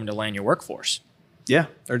platform to land your workforce. Yeah,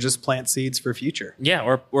 or just plant seeds for future.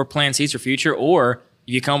 Yeah, or plant seeds for future, or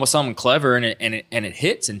you come up with something clever and it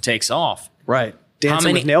hits and takes off. Right,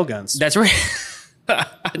 dancing with nail guns. That's right. I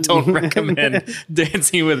don't recommend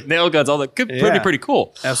dancing with nail guns, although it could be pretty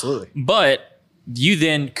cool. Absolutely. But you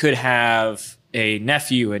then could have a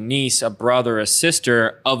nephew, a niece, a brother, a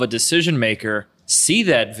sister of a decision maker see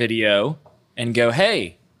that video and go,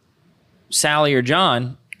 hey, Sally or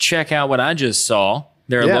John, check out what I just saw.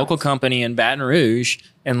 They're a local company in Baton Rouge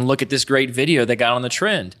and look at this great video they got on the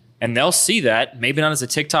trend. And they'll see that, maybe not as a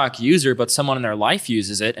TikTok user, but someone in their life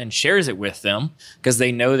uses it and shares it with them because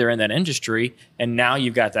they know they're in that industry. And now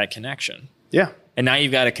you've got that connection. Yeah. And now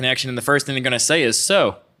you've got a connection. And the first thing they're going to say is,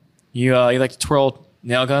 so you like to twirl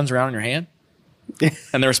nail guns around in your hand?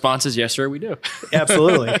 And the response is, yes, sir, we do.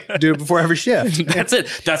 Absolutely. Do it before every shift. That's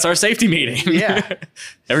it. That's our safety meeting. Yeah.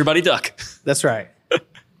 Everybody duck. That's right.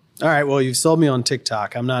 All right. Well, you've sold me on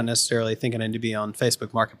TikTok. I'm not necessarily thinking I need to be on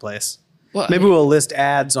Facebook Marketplace. Well, maybe we'll list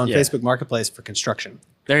ads on Facebook Marketplace for construction.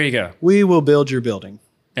 There you go. We will build your building.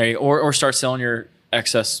 There you go. Or start selling your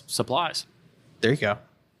excess supplies. There you go.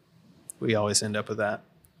 We always end up with that.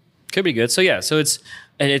 Could be good. So yeah,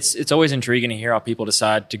 it's always intriguing to hear how people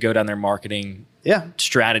decide to go down their marketing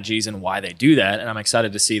strategies and why they do that. And I'm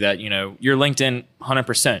excited to see that, you know, your LinkedIn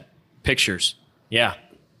 100% pictures. Yeah.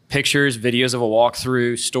 Pictures, videos of a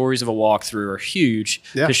walkthrough, stories of a walkthrough are huge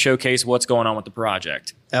to showcase what's going on with the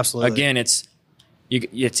project. Absolutely. Again,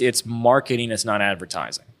 it's marketing, it's not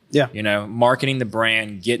advertising. Yeah. You know, marketing the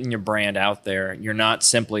brand, getting your brand out there. You're not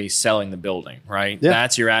simply selling the building, right? Yeah.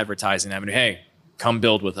 That's your advertising avenue. Hey, come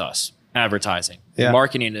build with us. Advertising. Yeah.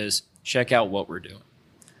 Marketing is check out what we're doing.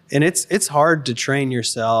 And it's hard to train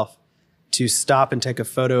yourself to stop and take a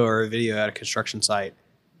photo or a video at a construction site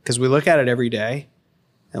because we look at it every day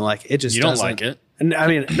and like it just you don't like it. And I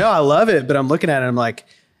mean, no, I love it, but I'm looking at it and I'm like,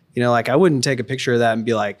 you know, like I wouldn't take a picture of that and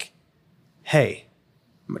be like, hey,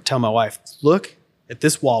 I'm gonna tell my wife, look at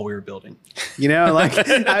this wall we were building. You know, like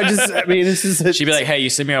this is she'd be like, hey, you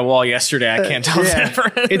sent me a wall yesterday. I can't tell the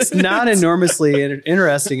difference. It's not enormously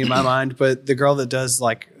interesting in my mind, but the girl that does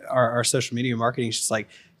like our social media marketing, she's like,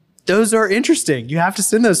 those are interesting. You have to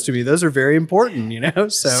send those to me. Those are very important, you know?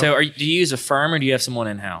 So do you use a firm or do you have someone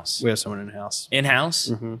in-house? We have someone in-house. In-house?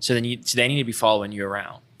 Mm-hmm. So then they need to be following you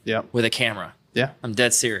around. Yeah. With a camera. Yeah. I'm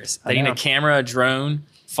dead serious. They need a camera, a drone,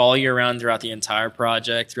 follow you around throughout the entire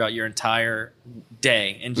project, throughout your entire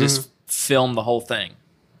day, and just film the whole thing.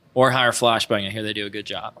 Or hire Flashbang. I hear they do a good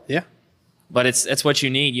job. Yeah. But it's what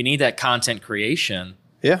you need. You need that content creation.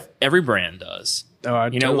 Yeah. Every brand does. Oh, I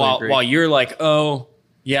totally agree. While you're like, oh,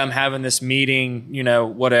 yeah, I'm having this meeting,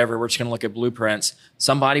 whatever. We're just going to look at blueprints.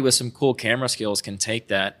 Somebody with some cool camera skills can take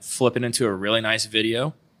that, flip it into a really nice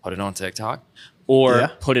video, put it on TikTok, or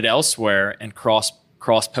put it elsewhere and cross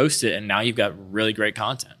post it. And now you've got really great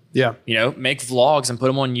content. Yeah. Make vlogs and put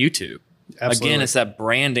them on YouTube. Absolutely. Again, it's that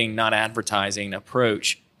branding, not advertising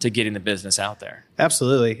approach to getting the business out there.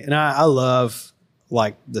 Absolutely. And I love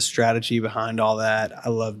like the strategy behind all that. I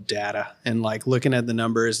love data and like looking at the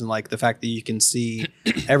numbers and like the fact that you can see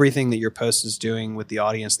everything that your post is doing with the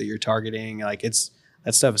audience that you're targeting. Like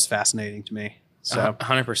that stuff is fascinating to me. So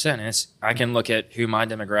 100%. And I can look at who my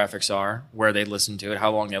demographics are, where they listen to it,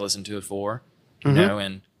 how long they listen to it for,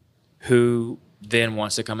 and who then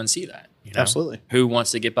wants to come and see that. Absolutely. Who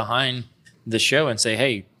wants to get behind the show and say,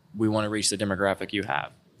 hey, we want to reach the demographic you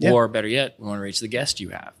have. Yeah. Or better yet, we want to reach the guest you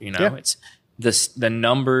have. It's the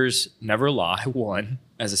numbers never lie. One,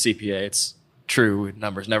 as a CPA, it's true.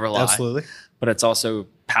 Numbers never lie. Absolutely. But it's also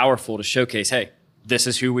powerful to showcase, hey, this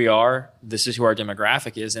is who we are. This is who our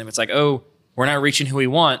demographic is. And if it's like, oh, we're not reaching who we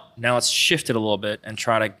want, now let's shift it a little bit and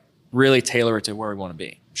try to really tailor it to where we want to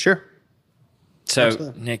be. Sure. So,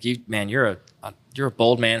 Absolutely. Nick, you're a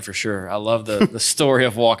bold man for sure. I love the story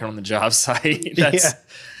of walking on the job site.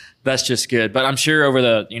 That's just good. But I'm sure over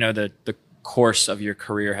the course of your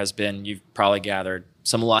career you've probably gathered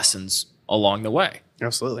some lessons along the way.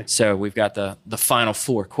 Absolutely. So we've got the final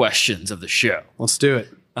 4 questions of the show. Let's do it.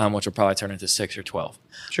 Which will probably turn into 6 or 12.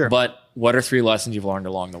 Sure. But what are 3 lessons you've learned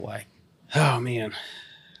along the way? Oh man.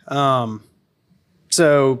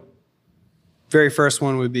 So very first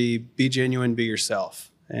one would be genuine, be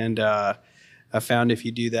yourself. And I found if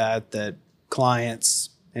you do that clients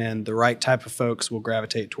and the right type of folks will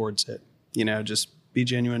gravitate towards it. Just be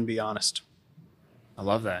genuine, be honest. I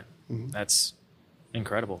love that. Mm-hmm. That's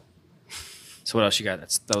incredible. So what else you got?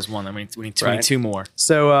 That was one. We need 2 more.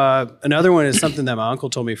 So another one is something that my uncle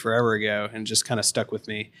told me forever ago and just kind of stuck with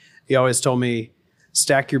me. He always told me,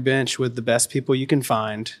 stack your bench with the best people you can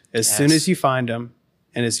find as soon as you find them,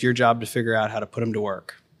 and it's your job to figure out how to put them to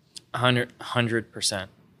work. 100%.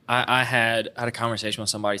 I had a conversation with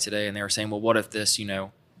somebody today, and they were saying, well, what if this,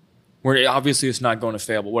 obviously it's not going to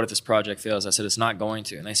fail, but what if this project fails? I said, it's not going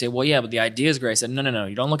to. And they say, well, yeah, but the idea is great. I said, no,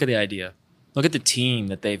 you don't look at the idea. Look at the team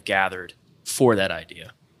that they've gathered for that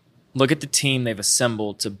idea. Look at the team they've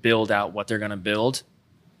assembled to build out what they're going to build.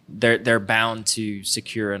 They're bound to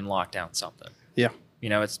secure and lock down something. Yeah.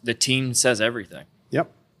 It's the team says everything.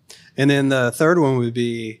 Yep. And then the third one would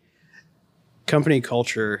be company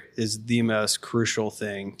culture is the most crucial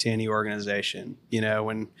thing to any organization.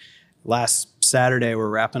 When last Saturday we're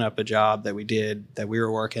wrapping up a job that we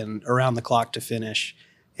were working around the clock to finish,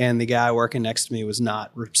 and the guy working next to me was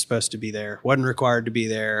not supposed to be there, wasn't required to be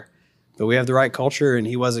there, but we have the right culture and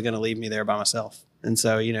he wasn't going to leave me there by myself. And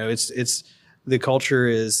so, it's the culture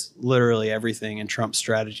is literally everything in Trump's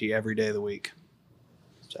strategy every day of the week.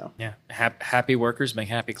 So yeah, happy workers make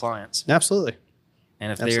happy clients. Absolutely.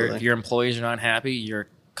 And if your employees are not happy, your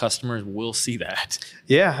customers will see that.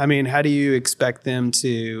 Yeah, I mean, how do you expect them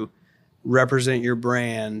to represent your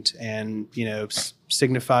brand and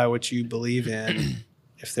signify what you believe in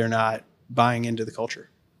if they're not buying into the culture?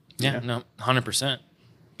 Yeah, no, 100%.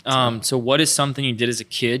 So what is something you did as a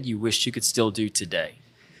kid you wish you could still do today?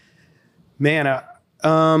 Man,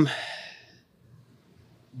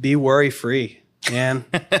 be worry free. Man,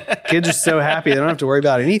 kids are so happy they don't have to worry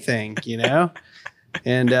about anything,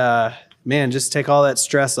 and man, just take all that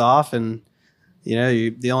stress off, and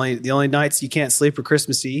the only nights you can't sleep are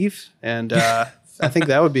Christmas Eve, and I think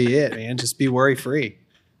that would be it, man. Just be worry free.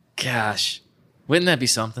 Gosh, wouldn't that be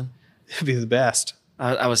something? It'd be the best.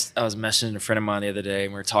 I was messaging a friend of mine the other day,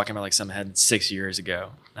 and we were talking about like something I had 6 years ago,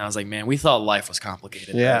 and I was like, man, we thought life was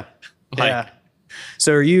complicated. Yeah, right? Yeah.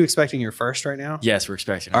 So, are you expecting your first right now? Yes, we're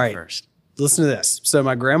expecting our first. Listen to this. So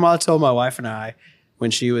my grandma told my wife and I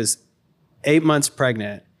when she was 8 months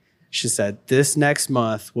pregnant, she said, this next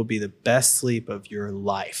month will be the best sleep of your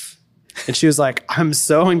life. And she was like, I'm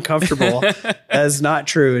so uncomfortable. That's not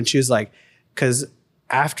true. And she was like, because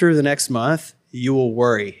after the next month, you will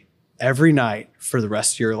worry every night for the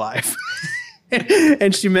rest of your life.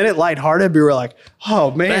 And she meant it lighthearted. We were like,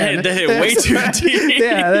 oh man, that hit way too deep.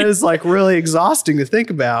 Yeah, that is like really exhausting to think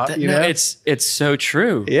about. No, it's so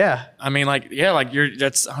true. Yeah. I mean,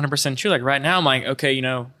 that's 100% true. Like right now, I'm like, okay,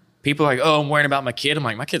 people are like, oh, I'm worrying about my kid. I'm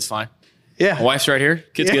like, my kid's fine. Yeah. My wife's right here.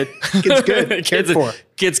 Kid's good. Kid's good.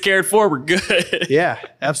 Kid's cared for. We're good. Yeah,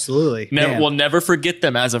 absolutely. We'll never forget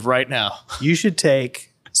them as of right now. You should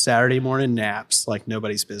take Saturday morning naps like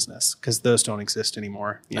nobody's business because those don't exist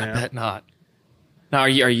anymore. I bet not. Now, are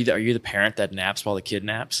you the parent that naps while the kid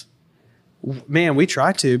naps? Man, we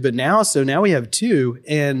try to, but now we have 2.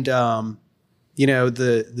 And,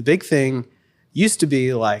 the big thing used to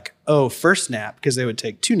be like, first nap, because they would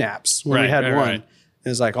take 2 naps when we had one. Right. It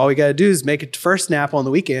was like, all we got to do is make it first nap on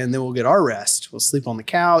the weekend, then we'll get our rest. We'll sleep on the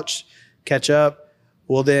couch, catch up.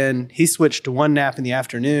 Well, then he switched to 1 nap in the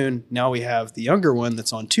afternoon. Now we have the younger one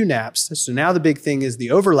that's on 2 naps. So now the big thing is the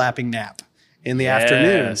overlapping nap in the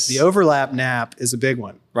afternoon. The overlap nap is a big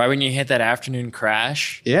one. Right when you hit that afternoon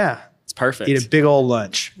crash. Yeah. It's perfect. Eat a big old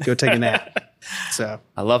lunch. Go take a nap. So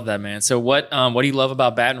I love that, man. So what do you love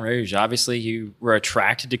about Baton Rouge? Obviously, you were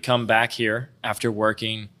attracted to come back here after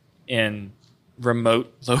working in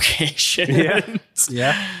remote locations.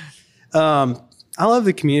 Yeah. I love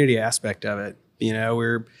the community aspect of it.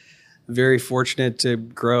 We're very fortunate to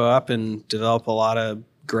grow up and develop a lot of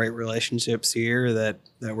great relationships here that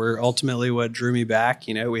were ultimately what drew me back.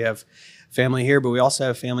 We have family here, but we also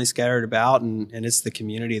have family scattered about, and it's the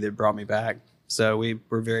community that brought me back. So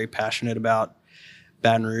we're very passionate about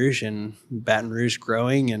Baton Rouge and Baton Rouge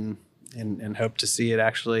growing and hope to see it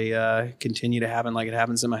actually continue to happen like it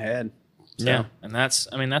happens in my head. So. Yeah, and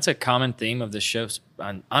that's a common theme of this show.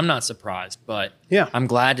 I'm not surprised, but yeah, I'm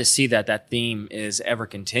glad to see that theme is ever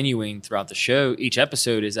continuing throughout the show. Each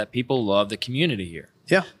episode is that people love the community here.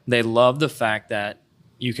 Yeah, they love the fact that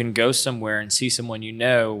you can go somewhere and see someone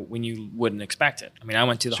when you wouldn't expect it. I mean, I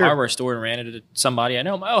went to the hardware store and ran into somebody I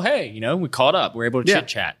know. Oh, hey, we caught up. We're able to chit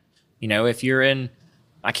chat. If you're in,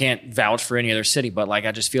 I can't vouch for any other city, but like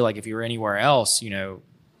I just feel like if you were anywhere else,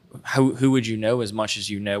 who would you know as much as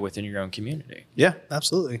you know within your own community? Yeah,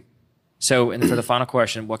 absolutely. So, and for the final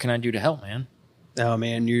question, what can I do to help, man? Oh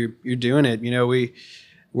man, you're doing it.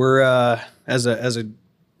 We're as a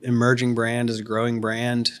emerging brand, as a growing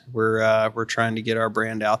brand, we're trying to get our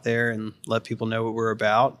brand out there and let people know what we're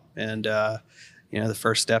about. And the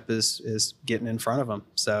first step is getting in front of them.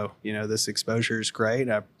 So this exposure is great.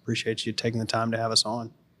 I appreciate you taking the time to have us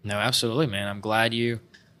on. No, absolutely, man. I'm glad you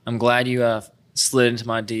slid into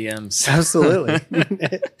my DMs. Absolutely.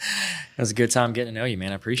 It was a good time getting to know you,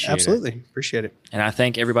 man. I appreciate it. Absolutely. Appreciate it. And I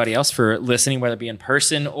thank everybody else for listening, whether it be in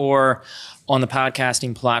person or on the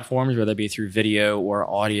podcasting platforms, whether it be through video or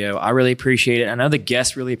audio. I really appreciate it. I know the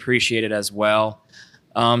guests really appreciate it as well.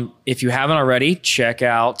 If you haven't already, check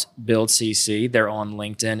out Build CC. They're on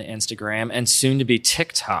LinkedIn, Instagram, and soon to be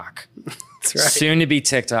TikTok. That's right. Soon to be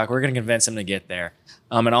TikTok. We're going to convince them to get there.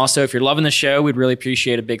 And also, if you're loving the show, we'd really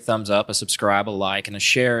appreciate a big thumbs up, a subscribe, a like, and a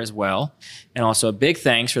share as well. And also a big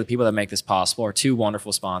thanks for the people that make this possible, our 2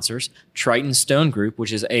 wonderful sponsors, Triton Stone Group,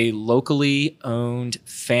 which is a locally owned,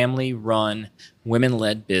 family-run,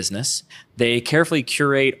 women-led business. They carefully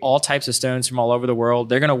curate all types of stones from all over the world.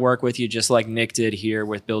 They're going to work with you just like Nick did here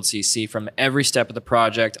with Build CC from every step of the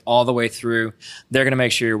project all the way through. They're going to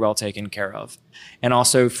make sure you're well taken care of. And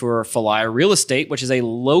also for Falaya Real Estate, which is a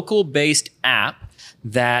local-based app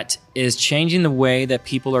that is changing the way that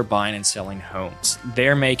people are buying and selling homes.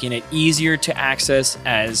 They're making it easier to access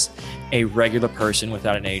as a regular person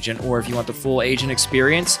without an agent, or if you want the full agent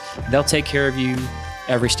experience, they'll take care of you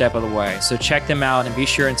every step of the way. So check them out and be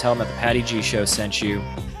sure and tell them that the Patty G Show sent you.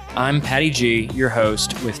 I'm Patty G, your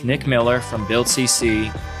host, with Nick Miller from Build CC.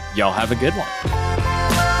 Y'all have a good one.